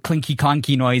clinky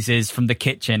clanky noises from the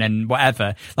kitchen and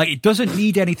whatever. Like, it doesn't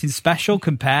need anything special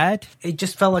compared. It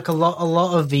just felt like a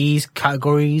lot of these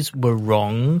categories were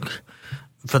wrong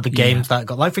for the games that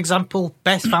got, like, for example,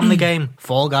 best family game,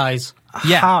 Fall Guys.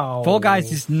 How? Fall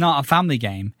Guys is not a family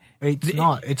game. It's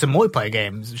not. It's a multiplayer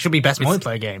game. It should be best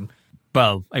multiplayer game.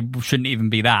 Well, it shouldn't even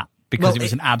be that, because it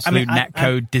was an absolute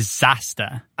netcode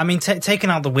disaster. I mean, taking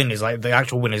out the winners, like the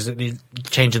actual winners,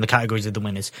 changing the categories of the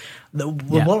winners.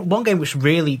 One game which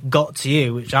really got to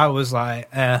you, which I was like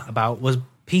about, was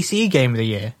PC Game of the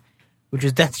Year, which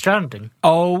was Death Stranding.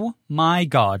 Oh my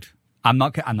God! I'm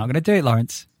not going to do it,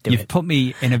 Lawrence. You've put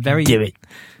me in a very... Do it.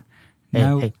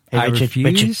 No, hey, I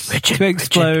refuse to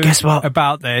explode guess what?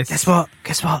 about this. Guess what?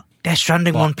 Death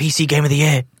Stranding won PC Game of the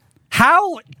Year.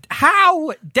 How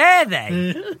dare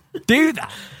they do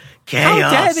that? Chaos. How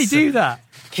dare they do that?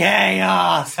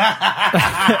 Chaos.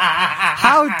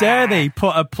 How dare they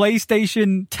put a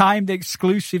PlayStation timed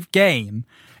exclusive game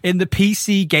in the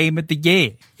PC Game of the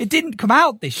Year? It didn't come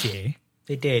out this year.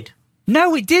 They did.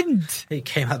 No, it didn't. It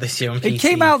came out this year on PC. It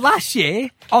came out last year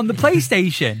on the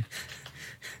PlayStation.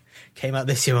 Came out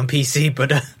this year on PC,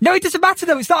 but... No, it doesn't matter,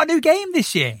 though. It's not a new game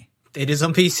this year. It is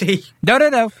on PC.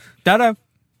 No.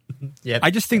 Yep. I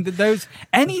just think that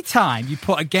any time you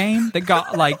put a game that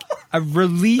got, like, a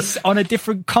release on a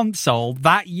different console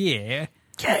that year...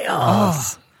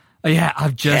 Chaos. Yeah,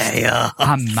 Chaos.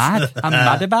 I'm mad. I'm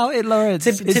mad about it, Lawrence.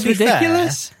 It's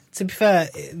ridiculous. To be fair,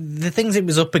 the things it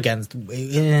was up against...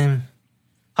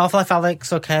 Half-Life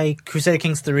Alyx, okay. Crusader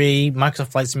Kings 3, Microsoft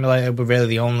Flight Simulator were really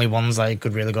the only ones I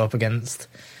could really go up against.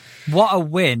 What a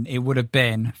win it would have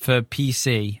been for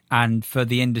PC and for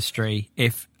the industry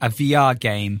if a VR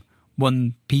game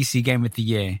won PC Game of the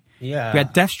Year. Yeah. We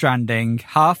had Death Stranding,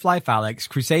 Half-Life Alyx,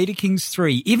 Crusader Kings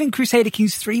 3. Even Crusader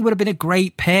Kings 3 would have been a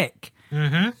great pick.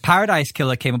 Mm-hmm. Paradise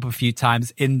Killer came up a few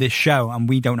times in this show, and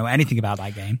we don't know anything about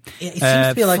that game. It seems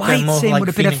to be like Flight more Sim like would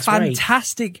have been a Phoenix Wright.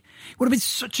 fantastic... Would have been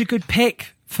such a good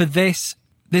pick for this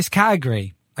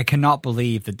category. I cannot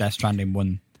believe that Death Stranding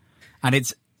won. And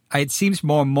it seems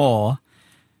more and more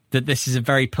that this is a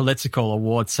very political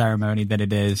award ceremony than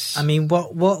it is. I mean,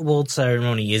 what award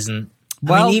ceremony isn't?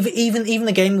 Well, I mean, even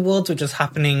the Game Awards, which is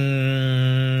happening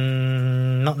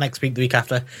not next week, the week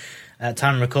after,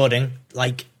 time of recording,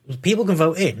 like, people can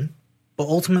vote in, but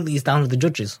ultimately it's down to the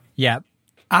judges. Yeah.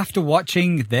 After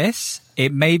watching this,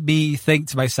 it made me think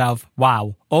to myself,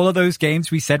 wow, all of those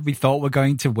games we said we thought were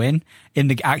going to win in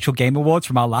the actual Game Awards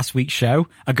from our last week's show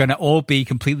are going to all be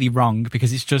completely wrong,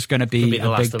 because it's just going to be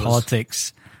a big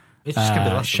politics It's just going to be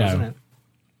the Last show. of Us, isn't it?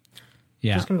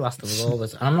 Yeah. It's just going to be Last of Us, all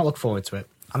this. And I'm not looking forward to it.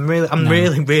 I'm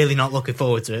really not looking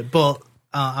forward to it. But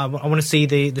I want to see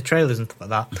the trailers and stuff like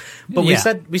that. But we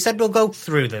said we'll go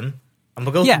through them, and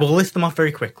we'll list them off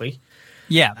very quickly.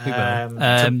 Yeah, we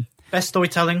will. Best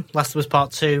storytelling, Last of Us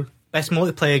Part 2. Best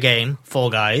multiplayer game, Fall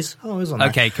Guys. Oh, it was on there.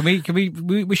 Okay,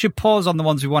 we should pause on the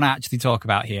ones we want to actually talk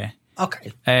about here.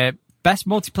 Okay. Best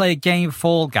multiplayer game,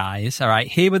 Fall Guys. All right,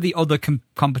 here were the other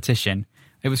competition.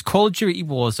 It was Call of Duty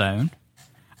Warzone,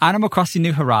 Animal Crossing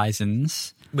New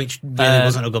Horizons, which really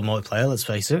wasn't a good multiplayer. Let's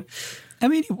face it. I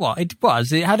mean, it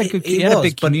was. It had a good, it had a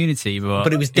big community,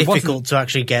 but it was difficult to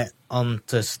actually get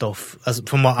onto stuff.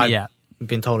 From what I've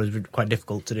been told, it was quite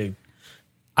difficult to do.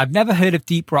 I've never heard of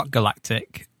Deep Rock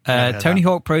Galactic. Tony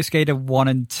Hawk Pro Skater 1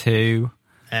 and 2.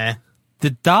 The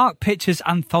Dark Pictures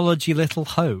Anthology Little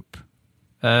Hope.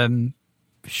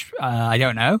 I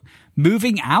don't know.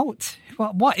 Moving Out?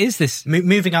 What is this?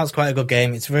 Moving Out's quite a good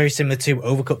game. It's very similar to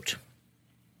Overcooked.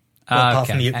 Apart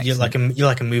from you're like a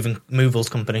movables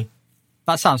company.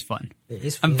 That sounds fun.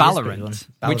 And Valorant,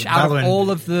 which out of all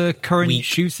of the current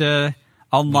shooter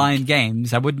online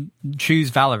games, I would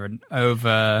choose Valorant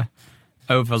over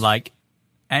like,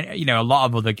 a lot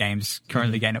of other games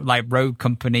currently getting, like Rogue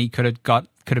Company could have got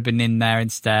could have been in there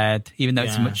instead, even though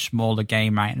it's a much smaller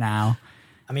game right now.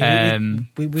 I mean,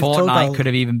 we've Fortnite could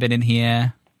have even been in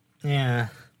here. Yeah,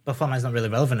 but Fortnite's not really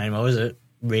relevant anymore, is it?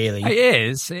 Really? It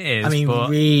is. I mean,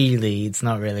 really, it's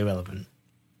not really relevant.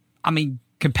 I mean,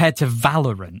 compared to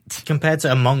Valorant. Compared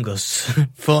to Among Us,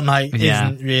 Fortnite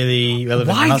isn't really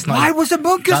relevant. Why was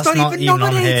Among Us not even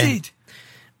nominated?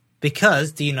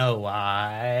 Because, do you know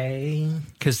why?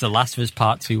 Because The Last of Us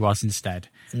Part 2 was instead.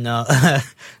 No,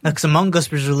 because Among Us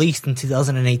was released in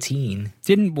 2018.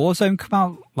 Didn't Warzone come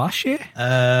out last year?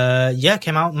 Yeah, it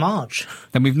came out in March.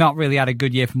 Then we've not really had a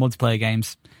good year for multiplayer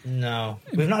games. No,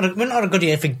 we're not a good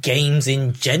year for games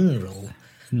in general.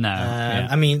 No.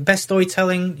 I mean, best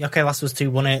storytelling. Okay, Last of Us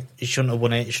 2 won it. It shouldn't have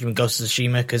won it. It should have been Ghost of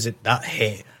Tsushima because that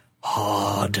hit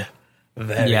hard.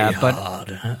 Very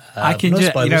hard. I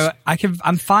can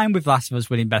I'm fine with Last of Us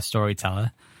winning best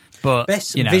storyteller, but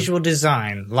best visual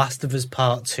design, Last of Us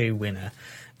Part 2 winner.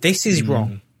 This is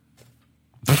wrong.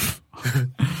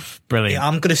 Brilliant. Yeah,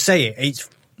 I'm going to say it. It's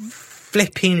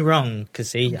flipping wrong.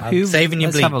 Because I'm saving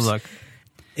your bleeps. Let's have a look.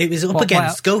 It was up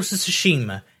against Ghost of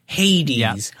Tsushima,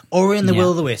 Hades, Ori and the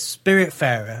Will of the Wisps,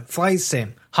 Spiritfarer, Flight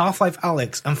Sim, Half-Life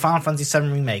Alyx, and Final Fantasy VII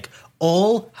Remake.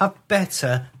 All have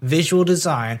better visual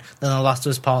design than The Last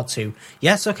of Us Part 2.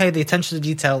 Yes, okay, the attention to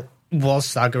detail was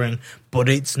staggering, but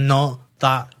it's not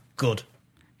that good.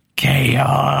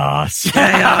 Chaos.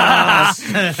 They're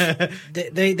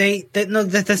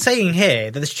saying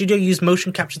here that the studio used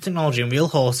motion capture technology and real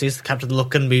horses to capture the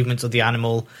look and movements of the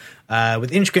animal.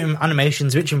 With intricate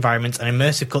animations, rich environments, and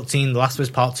immersive cutscene, The Last of Us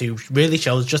Part 2 really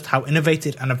shows just how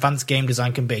innovative and advanced game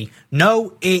design can be.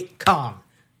 No, it can't.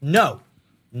 No.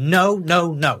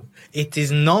 It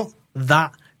is not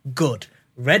that good.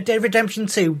 Red Dead Redemption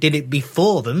 2 did it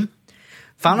before them.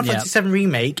 Final Fantasy VII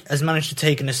Remake has managed to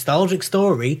take a nostalgic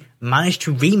story, managed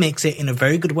to remix it in a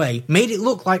very good way, made it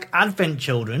look like Advent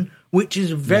Children, which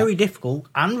is very difficult,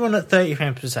 and run at 30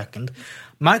 frames per second.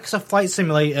 Microsoft Flight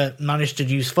Simulator managed to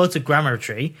use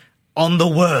photogrammetry on the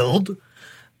world.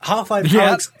 Half-Life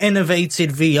Alyx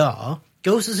innovated VR.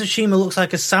 Ghost of Tsushima looks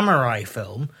like a samurai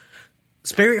film.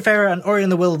 Spiritfarer and Ori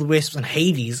and the Will of the Wisps and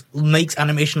Hades makes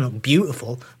animation look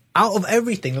beautiful. Out of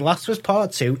everything, The Last of Us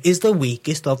Part 2 is the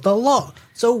weakest of the lot.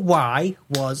 So why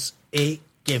was it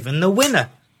given the winner?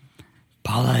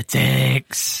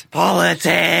 Politics. Well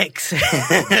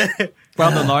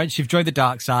done, Lawrence. You've joined the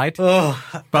dark side. Oh,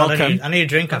 welcome. I need a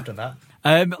drink after that.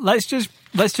 Let's just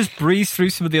breeze through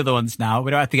some of the other ones now.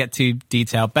 We don't have to get too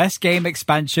detailed. Best game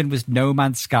expansion was No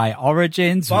Man's Sky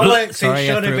Origins. Bollocks, it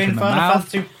should have been Final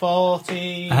Fantasy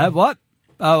 14. What?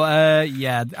 Oh,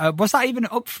 yeah. Was that even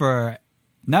up for...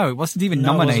 No, it wasn't even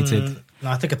nominated.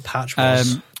 No, I think a patch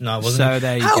was. No, it wasn't. So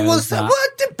there you go. How was that?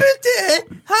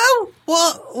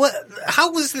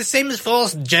 How was the Sims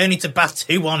 4's Journey to Bath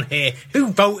 2 on here? Who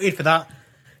voted for that?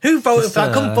 For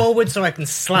that? Come forward so I can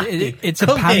slap you. It's a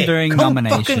pandering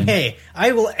nomination. Come fucking here.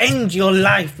 I will end your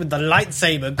life with the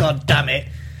lightsaber, god damn it.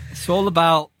 It's all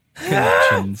about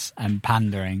connections and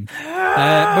pandering.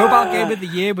 Mobile Game of the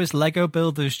Year was Lego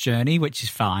Builder's Journey, which is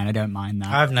fine. I don't mind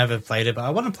that. I've never played it, but I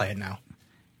want to play it now.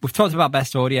 We've talked about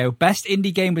best audio. Best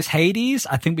indie game was Hades.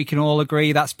 I think we can all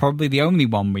agree that's probably the only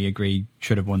one we agree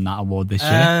should have won that award this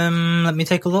year. Let me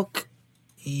take a look.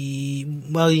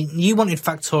 Well, you wanted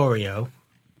Factorio.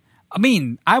 I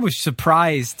mean, I was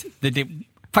surprised that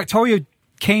Factorio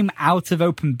came out of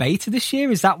open beta this year.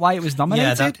 Is that why it was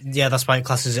nominated? Yeah, that's why it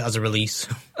classes it as a release.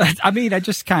 I mean, I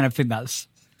just kind of think that's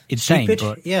insane.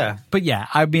 Stupid, but yeah,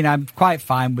 I mean, I'm quite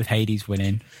fine with Hades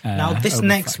winning. Now, this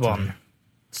next one,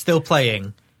 still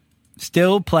playing.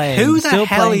 Still playing. Who the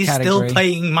hell is still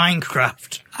playing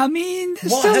Minecraft? I mean,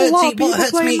 what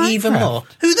hurts me even more?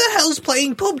 Who the hell's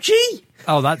playing PUBG?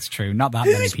 Oh, that's true. Not that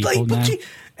many people. Who's playing PUBG?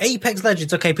 Apex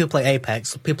Legends. Okay, people play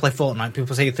Apex. People play Fortnite.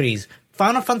 People play threes.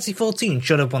 Final Fantasy 14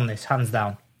 should have won this, hands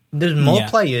down. There's more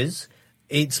players.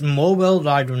 It's more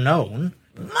worldwide known.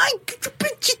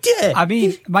 I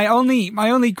mean, my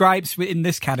only gripes in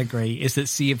this category is that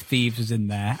Sea of Thieves was in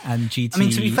there and GTA. I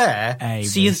mean, to be fair,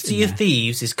 Sea of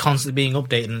Thieves is constantly being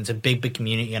updated and it's a big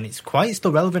community and it's quite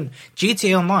still relevant.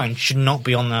 GTA Online should not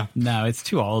be on there. No, it's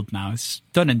too old now. It's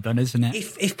done and done, isn't it?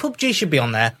 If PUBG should be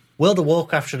on there, World of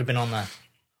Warcraft should have been on there.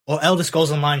 Or Elder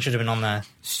Scrolls Online should have been on there.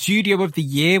 Studio of the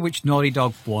Year, which Naughty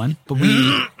Dog won, but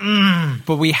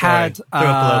we had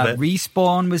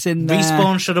Respawn was in there.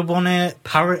 Respawn should have won it.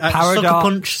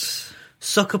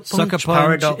 Sucker Punch,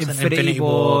 Paradox, Infinity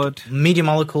Ward, Media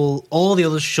Molecule. All the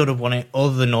others should have won it,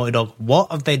 other than Naughty Dog.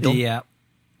 What have they done? Yeah,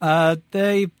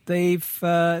 They've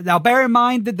now bear in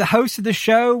mind that the hosts of the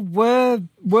show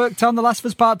worked on The Last of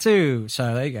Us Part 2.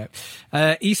 So there you go.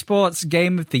 Esports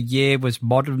Game of the Year was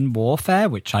Modern Warfare,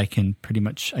 which I can pretty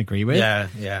much agree with.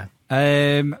 Yeah.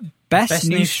 Best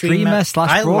new streamer / broadcaster.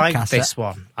 I like this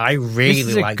one. I really like this one. This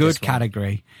is a good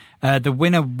category. The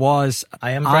winner was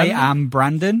I Am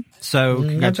Brandon. So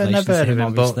congratulations to him,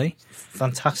 obviously.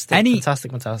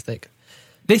 Fantastic.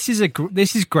 This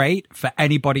is great for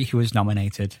anybody who is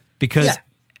nominated, because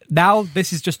now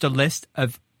this is just a list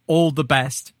of all the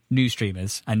best new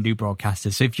streamers and new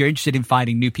broadcasters. So if you're interested in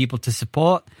finding new people to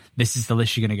support, this is the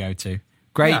list you're going to go to.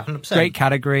 Great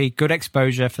category, good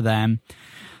exposure for them.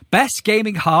 Best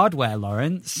gaming hardware,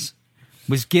 Lawrence,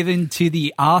 was given to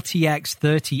the RTX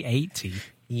 3080.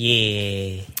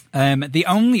 Yeah. The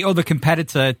only other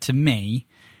competitor to me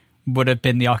would have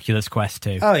been the Oculus Quest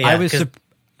 2. Oh yeah,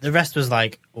 the rest was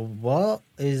like, what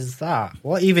is that?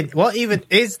 What even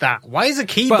is that? Why is a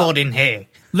keyboard in here?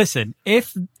 Listen,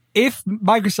 if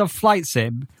Microsoft Flight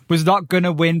Sim was not going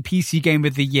to win PC Game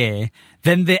of the Year,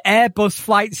 then the Airbus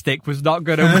Flight Stick was not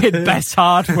going to win Best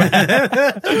Hardware.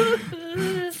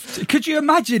 Could you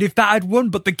imagine if that had won,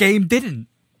 but the game didn't?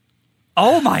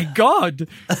 Oh my God,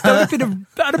 that'd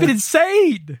have been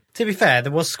insane. To be fair,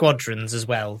 there was Squadrons as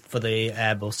well for the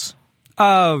Airbus.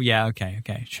 Oh yeah, okay,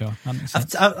 sure. That makes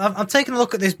sense. I've taken a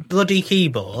look at this bloody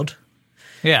keyboard.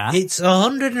 Yeah, it's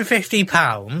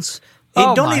 £150.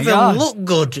 It don't even look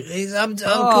good. I'm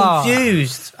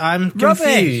confused.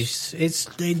 Rubbish.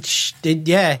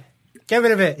 Yeah. Get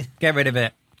rid of it. Get rid of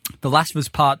it. The Last of Us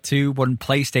Part 2 won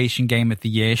PlayStation Game of the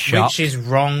Year. Shock. Which is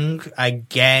wrong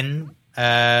again.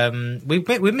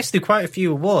 We missed through quite a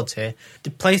few awards here. The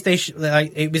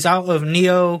PlayStation, it was out of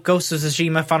Neo, Ghost of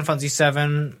Tsushima, Final Fantasy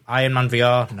 7, Iron Man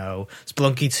VR, no.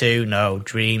 Spelunky 2, no.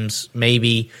 Dreams,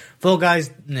 maybe. Fall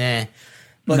Guys, nah.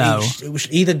 But no. It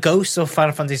was either Ghost or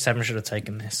Final Fantasy 7 should have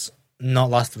taken this, not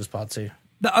Last of Us Part 2.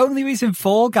 The only reason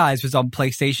Fall Guys was on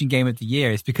PlayStation Game of the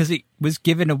Year is because it was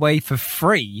given away for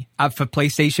free for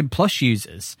PlayStation Plus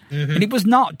users. Mm-hmm. And it was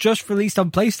not just released on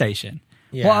PlayStation.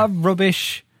 Yeah.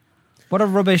 What a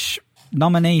rubbish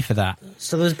nominee for that.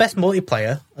 So there was Best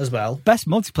Multiplayer as well. Best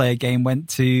Multiplayer game went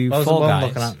to Fall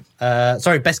Guys.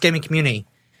 Sorry, Best Gaming Community.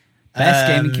 Best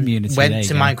Gaming Community. Went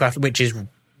to Minecraft, which is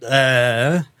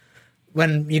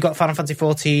when you got Final Fantasy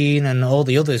 14 and all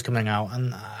the others coming out.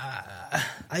 And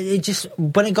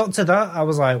when it got to that, I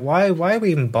was like, why are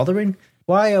we even bothering?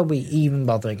 Why are we even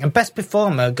bothering? And Best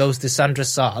Performer goes to Sandra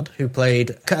Saad, who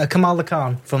played Kamala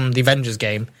Khan from the Avengers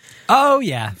game. Oh,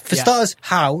 yeah. For starters,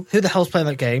 who the hell's playing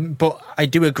that game? But I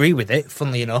do agree with it,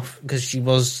 funnily enough, because she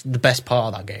was the best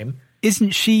part of that game.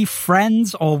 Isn't she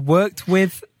friends or worked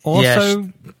with also? Yeah,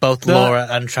 both Laura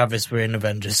and Travis were in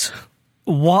Avengers.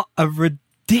 What a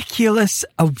ridiculous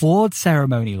award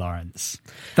ceremony, Lawrence.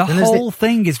 The whole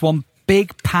thing is one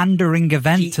big pandering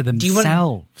event to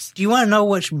themselves. Do you want to know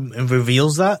what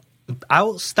reveals that?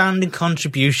 Outstanding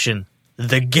contribution.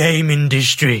 The game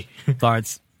industry.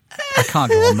 Lawrence, I can't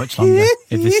go on much longer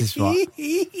if this is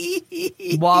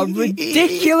what a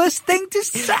ridiculous thing to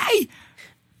say.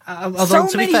 Although,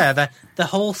 to be fair, the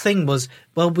whole thing was,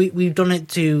 well, we've done it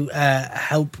to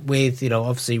help with,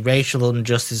 obviously racial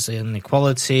injustice and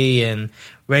equality and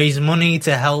raise money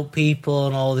to help people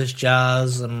and all this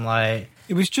jazz. And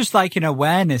it was just like an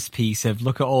awareness piece of,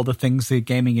 look at all the things the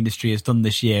gaming industry has done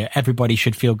this year. Everybody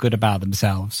should feel good about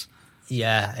themselves.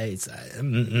 Yeah, it's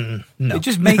no. It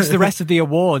just makes the rest of the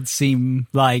awards seem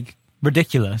like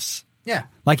ridiculous. Yeah.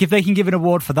 Like if they can give an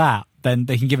award for that, then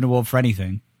they can give an award for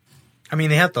anything. I mean,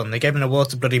 they have done. They gave an award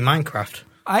to bloody Minecraft.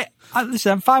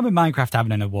 Listen, I'm fine with Minecraft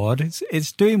having an award.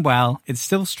 It's doing well. It's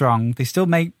still strong. They still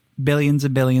make billions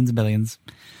and billions and billions.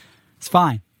 It's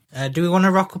fine. Do we want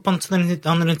to rock up on the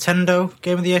Nintendo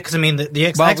Game of the Year? Because I mean, the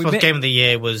Xbox Game of the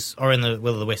Year was in the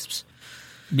Will of the Wisps.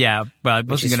 Yeah, well, it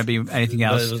wasn't going to be anything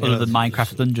else other than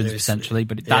Minecraft Dungeons, essentially,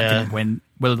 but that didn't win.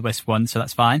 Will of the Wisp won, so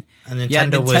that's fine. And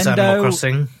Nintendo was Animal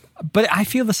Crossing. But I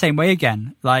feel the same way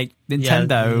again. Like,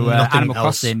 Nintendo, Animal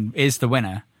Crossing is the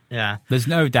winner. Yeah. There's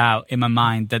no doubt in my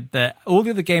mind that all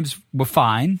the other games were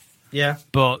fine. Yeah.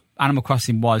 But Animal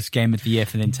Crossing was Game of the Year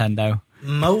for Nintendo.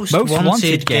 Most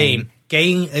wanted game.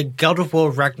 God of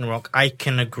War Ragnarok, I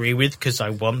can agree with, because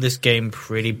I want this game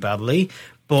pretty badly.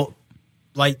 But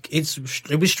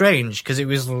it was strange, because it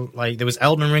was there was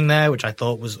Elden Ring there, which I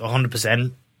thought was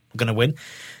 100% going to win.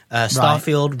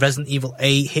 Starfield, right. Resident Evil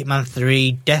 8, Hitman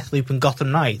 3, Deathloop, and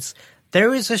Gotham Knights.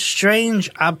 There is a strange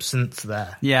absence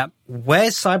there. Yeah.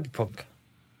 Where's Cyberpunk?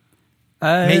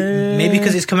 Maybe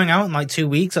because it's coming out in 2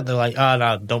 weeks, and they're like,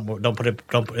 no, don't put it.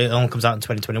 It only comes out in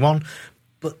 2021.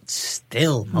 But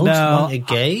still, most wanted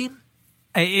game.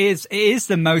 It is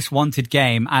the most wanted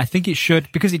game. I think it should,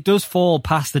 because it does fall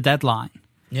past the deadline.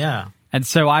 Yeah. And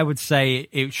so I would say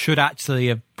it should actually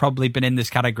have probably been in this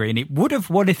category, and it would have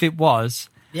won if it was.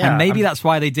 Yeah, and maybe that's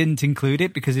why they didn't include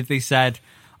it, because if they said,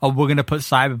 oh, we're going to put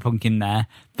Cyberpunk in there,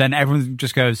 then everyone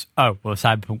just goes, oh, well,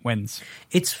 Cyberpunk wins.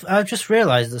 I've just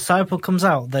realised that Cyberpunk comes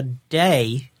out the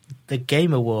day the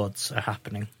Game Awards are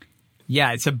happening.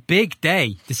 Yeah, it's a big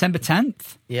day. December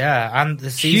 10th. Yeah, and the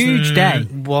Huge day.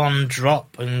 1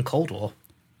 drop in Cold War.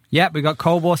 Yeah, we got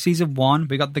Cold War Season 1,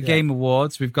 we got the Game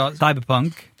Awards, we've got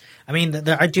Cyberpunk. I mean,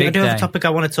 I do have a topic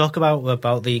I want to talk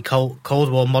about the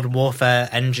Cold War Modern Warfare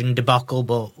engine debacle,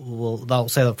 but I'll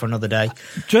say that for another day.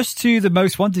 Just to the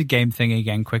most wanted game thing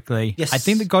again quickly. Yes. I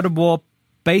think that God of War,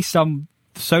 based on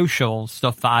social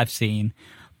stuff that I've seen,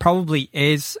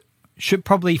 should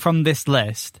probably from this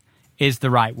list is the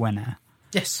right winner.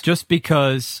 Yes. Just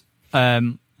because I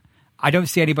don't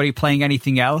see anybody playing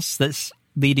anything else that's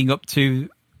leading up to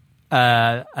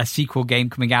a sequel game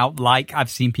coming out. Like I've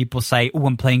seen people say, oh,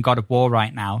 I'm playing God of War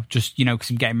right now, just, because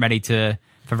I'm getting ready for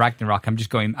Ragnarok. I'm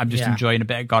just enjoying a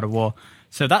bit of God of War.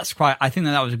 So I think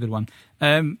that was a good one.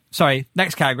 Sorry,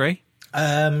 next category.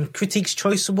 Critics'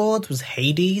 Choice Award was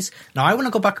Hades. Now I want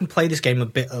to go back and play this game a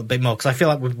bit more, because I feel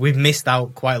like we've missed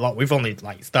out quite a lot. We've only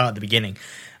started at the beginning.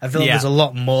 I feel like there's a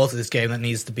lot more to this game that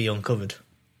needs to be uncovered.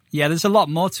 Yeah, there's a lot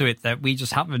more to it that we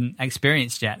just haven't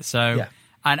experienced yet. So,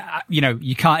 and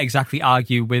you can't exactly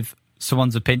argue with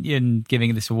someone's opinion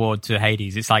giving this award to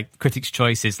Hades. It's like Critics'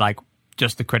 Choice is like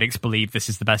just the critics believe this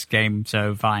is the best game,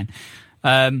 so fine.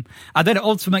 And then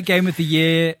Ultimate Game of the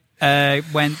Year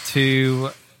went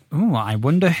to. Oh, I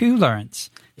wonder who,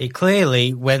 Lawrence. It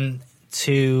clearly went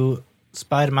to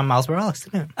Spider-Man Miles Morales,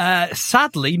 didn't it?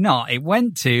 Sadly not. It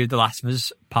went to The Last of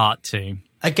Us Part 2.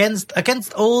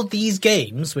 Against all these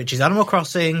games, which is Animal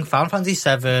Crossing, Final Fantasy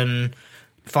VII,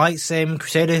 Flight Sim,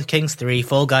 Crusader Kings 3,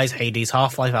 Fall Guys, Hades,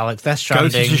 Half-Life Alyx, Death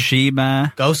Stranding,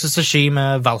 Ghost of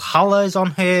Tsushima, Valhalla is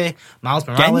on here, Miles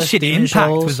Morales, Genshin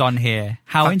Impact was on here.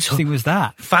 How interesting was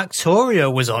that?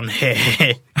 Factorio was on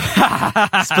here.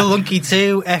 Spelunky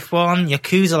 2, F1,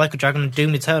 Yakuza Like a Dragon, and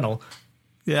Doom Eternal.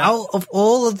 Yeah. Out of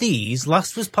all of these,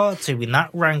 Last of Us Part 2 in that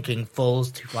ranking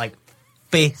falls to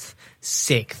 5th,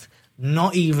 6th,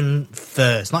 not even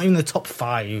first, not even the top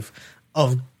 5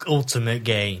 of Ultimate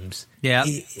Games. Yeah.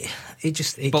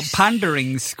 But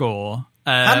pandering score,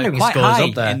 pandering quite score high is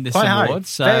up there. in this quite award. High.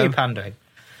 So. Very pandering.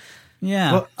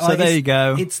 Yeah, but, so there you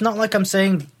go. It's not like I'm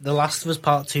saying The Last of Us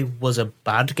Part 2 was a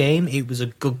bad game. It was a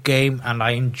good game, and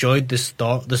I enjoyed the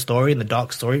story and the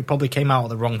dark story. It probably came out at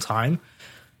the wrong time.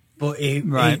 But it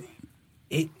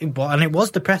was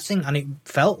depressing, and it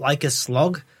felt like a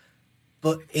slog,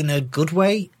 but in a good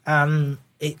way. And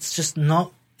it's just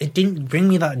not. It didn't bring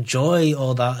me that joy,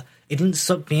 or that it didn't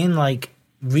suck me in like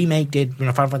Remake did.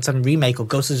 Final Fantasy VII Remake or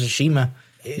Ghost of Tsushima.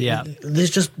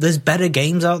 There's better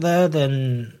games out there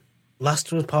than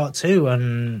Last of Us Part 2,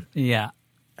 and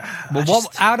well,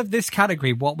 out of this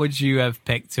category, what would you have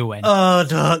picked to win?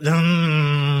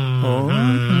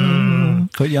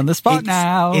 Put you on the spot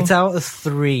now. It's out of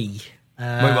 3.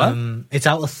 Wait, what? It's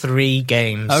out of 3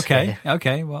 games. Okay.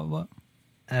 What?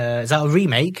 It's out of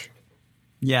Remake.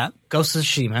 Yeah. Ghost of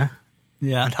Tsushima.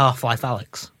 Yeah. And Half-Life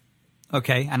Alyx.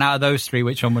 Okay, and out of those 3,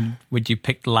 which one would you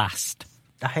pick last?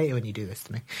 I hate it when you do this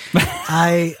to me.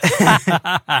 Live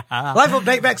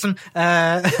update, Wrexham.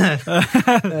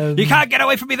 You can't get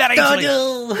away from me that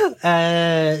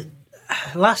easily.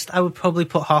 Last, I would probably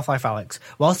put Half-Life Alyx.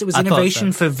 Whilst it was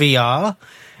innovation for VR,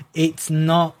 it's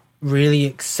not really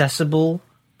accessible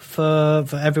for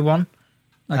everyone.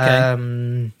 Okay.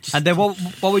 And then what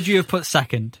would you have put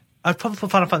second? I'd probably put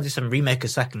Final Fantasy VII Remake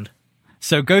as second.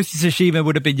 So Ghost of Tsushima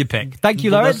would have been your pick. Thank you,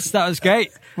 Lawrence. That was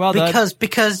great. Well done.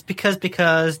 Because the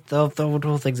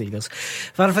things that he does.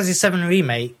 Final Fantasy VII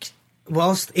Remake,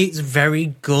 whilst it's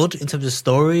very good in terms of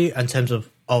story, in terms of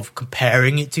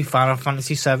comparing it to Final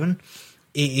Fantasy VII,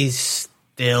 it is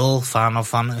still Final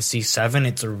Fantasy VII.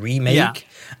 It's a remake.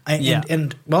 Yeah.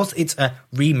 And whilst it's a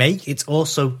remake, it's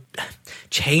also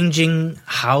changing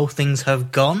how things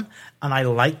have gone. And I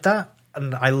like that.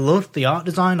 And I loved the art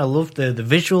design. I loved the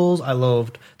visuals. I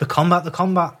loved the combat. The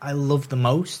combat I loved the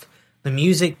most. The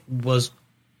music was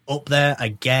up there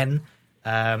again.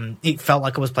 It felt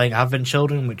like I was playing Advent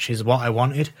Children, which is what I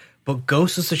wanted. But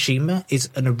Ghost of Tsushima is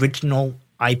an original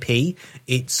IP.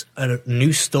 It's a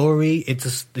new story.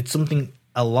 It's something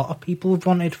a lot of people have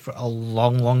wanted for a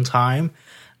long, long time.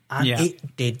 And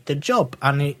it did the job.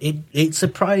 And it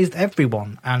surprised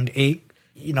everyone. And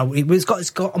it's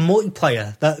got a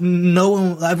multiplayer that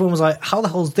everyone was like, how the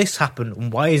hell's this happened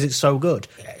and why is it so good?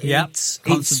 Yeah,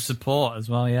 constant support as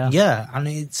well. Yeah,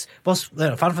 and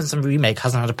Final Fantasy Remake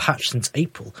hasn't had a patch since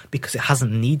April because it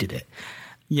hasn't needed it.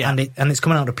 Yeah, and it's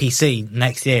coming out on PC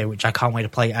next year, which I can't wait to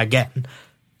play again.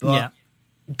 But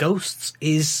Ghosts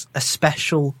is a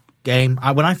special game.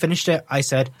 When I finished it, I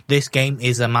said this game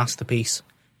is a masterpiece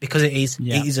because it is.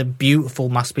 It is a beautiful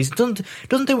masterpiece. It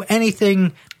doesn't do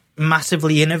anything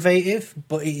massively innovative,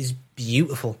 but it is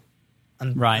beautiful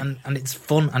and it's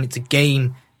fun and it's a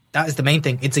game. That is the main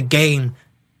thing. It's a game,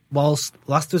 whilst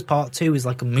Last of Us Part 2 is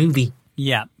like a movie.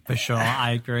 Yeah, for sure.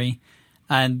 I agree.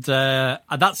 And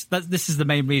this is the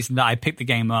main reason that I picked the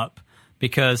game up,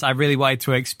 because I really wanted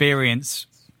to experience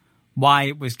why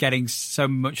it was getting so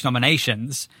much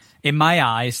nominations. In my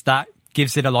eyes, that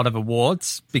gives it a lot of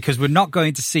awards, because we're not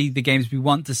going to see the games we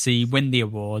want to see win the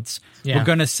awards. Yeah. We're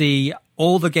going to see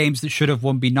all the games that should have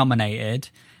won be nominated,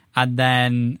 and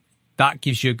then that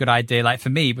gives you a good idea. Like for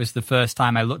me, it was the first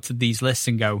time I looked at these lists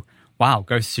and go, wow,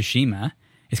 Ghost of Tsushima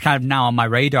is kind of now on my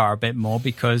radar a bit more,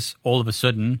 because all of a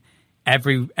sudden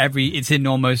it's in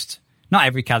almost not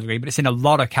every category, but it's in a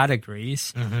lot of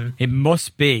categories. Mm-hmm. It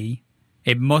must be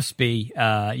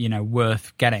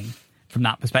worth getting from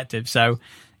that perspective. So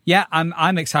yeah,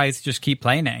 I'm excited to just keep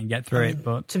playing it and get through it.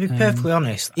 But to be perfectly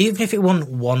honest, even if it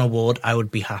won one award, I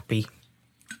would be happy.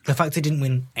 The fact it didn't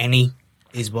win any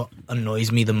is what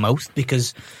annoys me the most,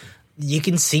 because you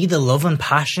can see the love and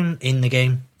passion in the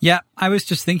game. Yeah, I was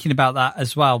just thinking about that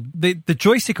as well. The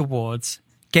Joystick Awards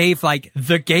gave like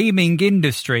the gaming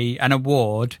industry an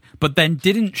award, but then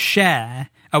didn't share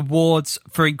awards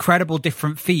for incredible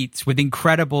different feats with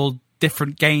incredible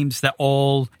different games that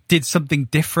all did something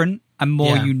different and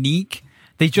more unique.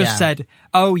 They just said,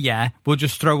 oh yeah, we'll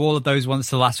just throw all of those ones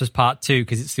to Last of Us Part 2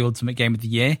 because it's the ultimate game of the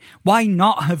year. Why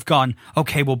not have gone,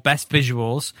 okay, well, best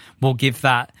visuals, we'll give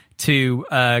that to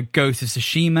Ghost of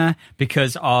Tsushima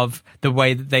because of the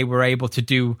way that they were able to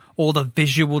do all the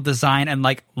visual design and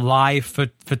like live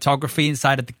photography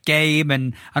inside of the game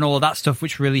and all of that stuff,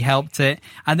 which really helped it.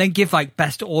 And then give like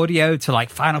best audio to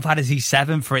like Final Fantasy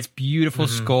VII for its beautiful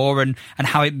score and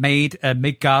how it made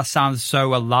Midgar sound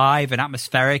so alive and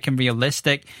atmospheric and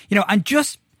realistic, and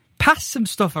just pass some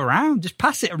stuff around, just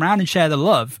pass it around and share the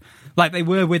love like they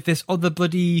were with this other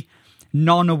bloody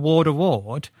non-award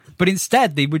award. But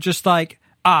instead, they were just like,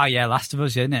 yeah, Last of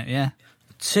Us, isn't it? Yeah.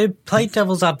 To play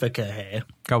devil's advocate here.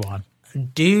 Go on.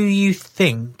 Do you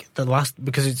think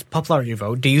because it's popularity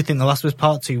vote, do you think The Last of Us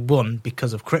Part 2 won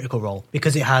because of Critical Role?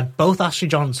 Because it had both Ashley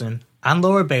Johnson and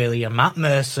Laura Bailey and Matt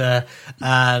Mercer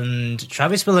and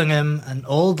Travis Billingham and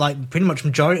all, like, pretty much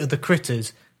majority of the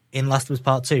critters in Last of Us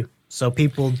Part 2. So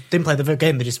people didn't play the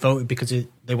game, they just voted because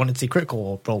they wanted to see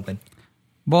Critical Role win.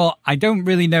 Well, I don't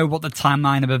really know what the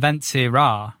timeline of events here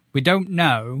are. We don't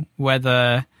know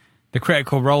whether the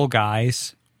Critical Role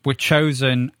guys were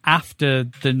chosen after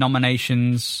the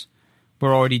nominations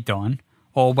were already done,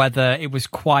 or whether it was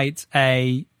quite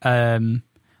a,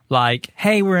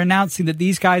 hey, we're announcing that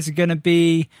these guys are going to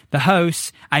be the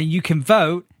hosts and you can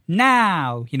vote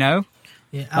now, Yeah,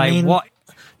 I mean, what?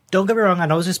 Don't get me wrong, I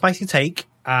know it's a spicy take,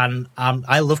 and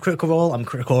I love Critical Role. I'm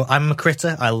a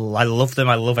critter. I love them.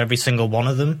 I love every single one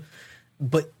of them.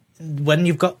 But when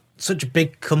you've got such a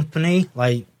big company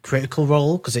like Critical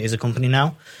Role, because it is a company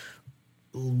now,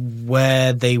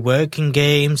 where they work in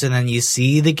games and then you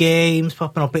see the games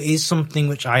popping up, it is something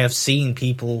which I have seen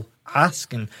people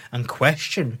ask and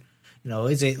question.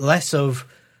 Is it less of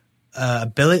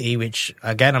ability, which,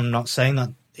 again, I'm not saying that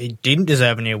it didn't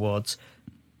deserve any awards,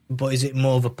 but is it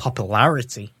more of a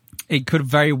popularity? It could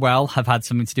very well have had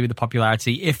something to do with the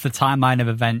popularity if the timeline of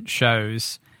events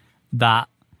shows that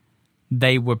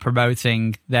they were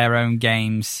promoting their own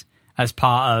games as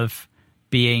part of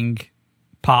being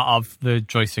part of the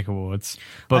Joystick Awards.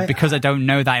 But because I don't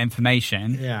know that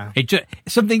information,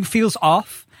 something feels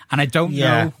off, and I don't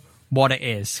know what it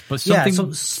is. But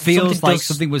something feels like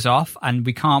something was off, and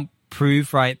we can't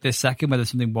prove right this second whether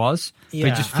something was. But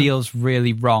it just feels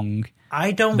really wrong.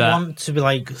 I don't want to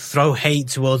be throw hate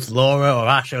towards Laura or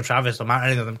Ash or Travis or Matt or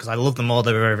any of them, because I love them all.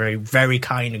 They're very, very, very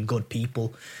kind and good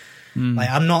people.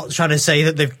 I'm not trying to say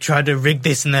that they've tried to rig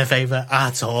this in their favour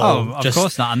at all. Oh, of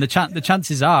course not. And the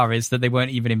chances are is that they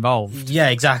weren't even involved. Yeah,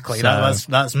 exactly. So,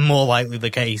 that's more likely the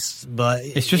case. But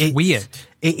it's just weird.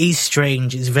 It is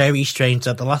strange. It's very strange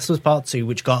that The Last of Us Part 2,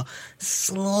 which got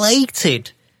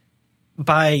slated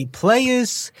by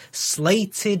players,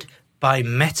 slated by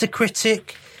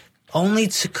Metacritic, only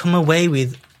to come away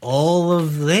with all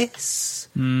of this.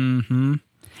 Mm-hmm.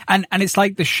 And it's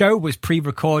like the show was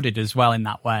pre-recorded as well in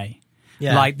that way.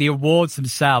 Like the awards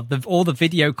themselves, all the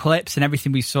video clips and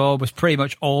everything we saw was pretty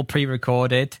much all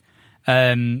pre-recorded.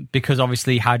 Because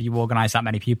obviously, how do you organize that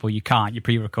many people? You can't. You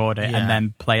pre-record it and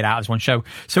then play it out as one show.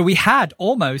 So we had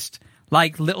almost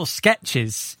like little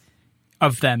sketches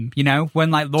of them, you know,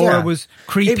 when like Laura was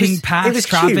creeping past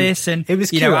Travis and, it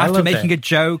was you cute. know, after making a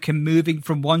joke and moving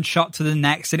from one shot to the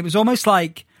next. And it was almost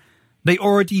like they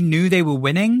already knew they were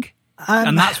winning.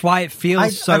 And that's why it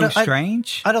feels so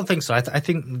strange. I don't think so. I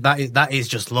think that is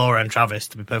just Laura and Travis,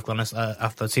 to be perfectly honest,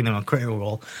 after seeing them on Critical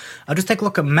Role. I'll just take a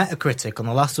look at Metacritic on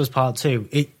The Last of Us Part 2.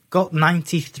 It got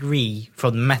 93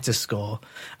 from Metascore,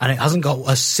 and it hasn't got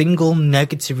a single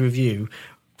negative review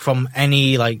from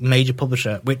any like major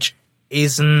publisher, which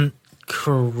isn't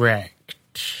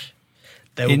correct.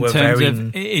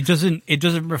 It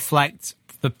doesn't reflect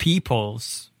the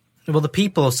people's. Well, the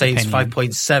people say opinion.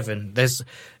 It's 5.7.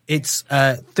 It's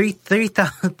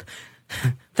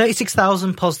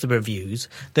 36,000 positive reviews.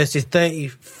 There's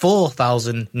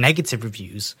 34,000 negative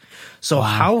reviews. So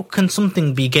how can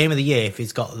something be Game of the Year if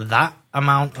it's got that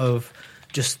amount of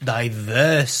just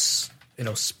diverse,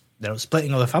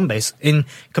 splitting of the fan base? In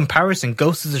comparison,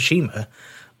 Ghost of Tsushima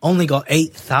only got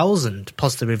 8,000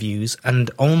 positive reviews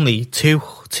and only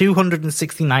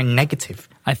 269 negative.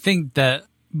 I think that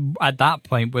at that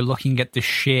point we're looking at the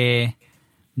sheer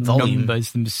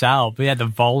numbers themselves. Yeah, the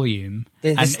volume.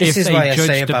 This if is they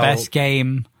judge the best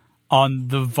game on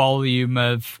the volume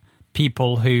of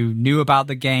people who knew about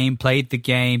the game, played the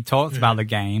game, talked about the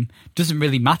game, doesn't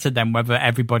really matter then whether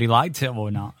everybody liked it or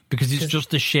not, because it's just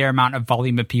the sheer amount of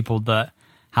volume of people that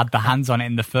had the hands on it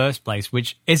in the first place,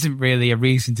 which isn't really a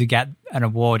reason to get an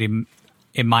award in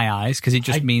my eyes, because it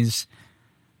just means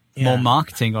more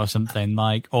marketing or something,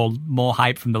 like, or more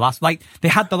hype from like they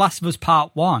had The Last of Us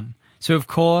Part 1. So, of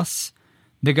course,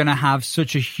 they're going to have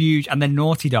such a huge... And then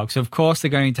Naughty Dog. So, of course,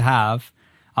 they're going to have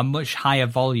a much higher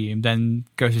volume than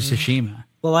Ghost of Tsushima.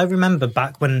 Well, I remember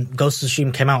back when Ghost of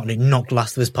Tsushima came out and it knocked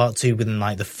Last of Us Part 2 within,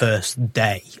 like, the first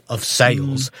day of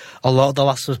sales. A lot of the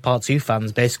Last of Us Part 2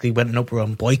 fans basically went in uproar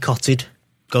and boycotted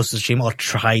Ghost of Tsushima, or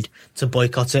tried to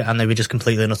boycott it, and they were just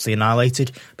completely and utterly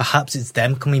annihilated. Perhaps it's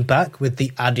them coming back with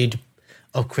the added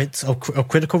of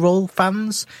Critical Role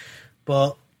fans,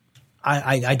 but...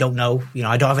 I don't know.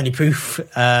 I don't have any proof.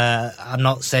 I'm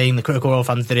not saying the Critical Role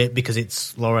fans did it because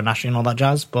it's Laura Nash and all that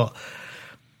jazz, but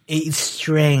it's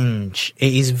strange.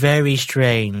 It is very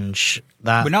strange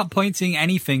that... We're not pointing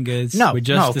any fingers. No, we're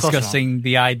just of course discussing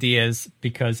the ideas,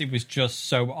 because it was just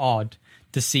so odd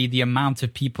to see the amount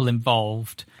of people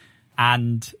involved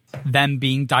and them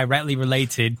being directly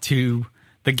related to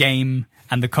the game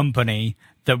and the company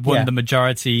that won the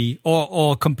majority,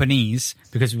 or companies,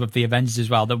 because of the Avengers as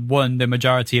well, that won the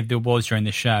majority of the awards during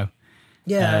this show.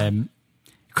 Yeah.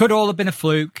 Could all have been a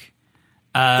fluke.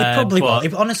 It probably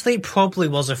was. Honestly, it probably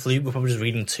was a fluke. We're probably just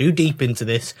reading too deep into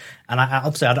this. And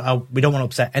we don't want to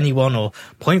upset anyone or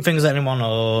point fingers at anyone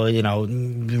or,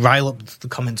 rile up the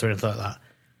comments or anything like that.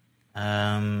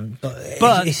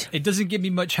 But it doesn't give me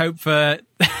much hope for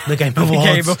the Game Awards.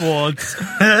 Game Awards.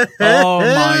 Oh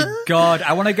my god!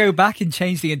 I want to go back and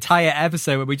change the entire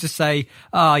episode where we just say,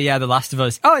 "Oh yeah, The Last of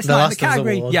Us." Oh, it's not in the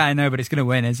category. Yeah, I know, but it's going to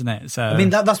win, isn't it? So I mean,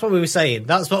 that's what we were saying.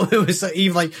 That's what we were saying.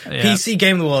 Even like PC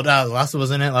Game Award, The Last of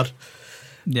Us, in it, lad.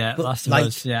 Yeah, but, Last of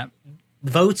Us. Yeah.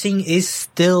 Voting is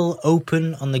still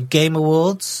open on the Game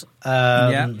Awards.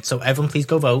 So everyone please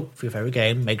go vote for your favourite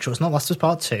game. Make sure it's not Last of Us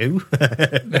Part 2.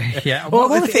 Yeah.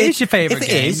 Well, if it is your favourite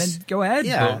game, then go ahead.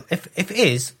 Yeah. If it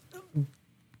is,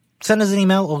 send us an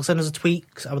email or send us a tweet,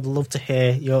 because I would love to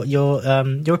hear your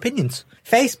opinions.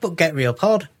 Facebook, Get Real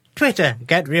Pod. Twitter,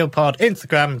 Get Real Pod.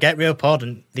 Instagram, Get Real Pod.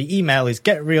 And the email is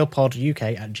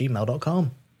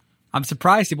getrealpoduk@gmail.com. I'm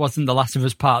surprised it wasn't The Last of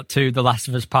Us Part 2, The Last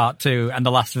of Us Part 2, and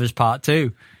The Last of Us Part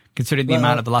 2, considering the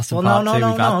amount of The Last of Us Part 2 we've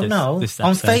had this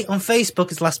episode. On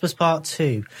Facebook, it's Last of Us Part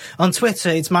 2. On Twitter,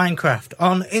 it's Minecraft.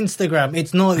 On Instagram,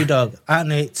 it's Naughty Dog.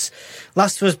 And it's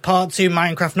Last of Us Part 2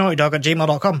 Minecraft Naughty Dog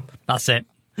 @gmail.com. That's it.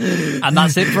 And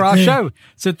that's it for our show.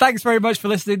 So thanks very much for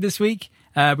listening this week.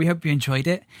 We hope you enjoyed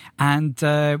it. And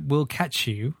we'll catch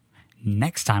you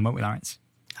next time, won't we, Lawrence?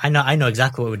 I know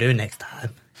exactly what we're doing next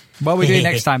time. What are we doing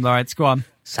next time, Lawrence? Go on.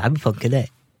 Cyberpunk, isn't it?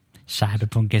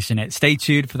 Cyberpunk, isn't it? Stay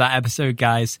tuned for that episode,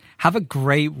 guys. Have a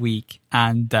great week,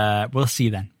 and we'll see you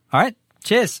then. All right?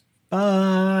 Cheers.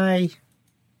 Bye.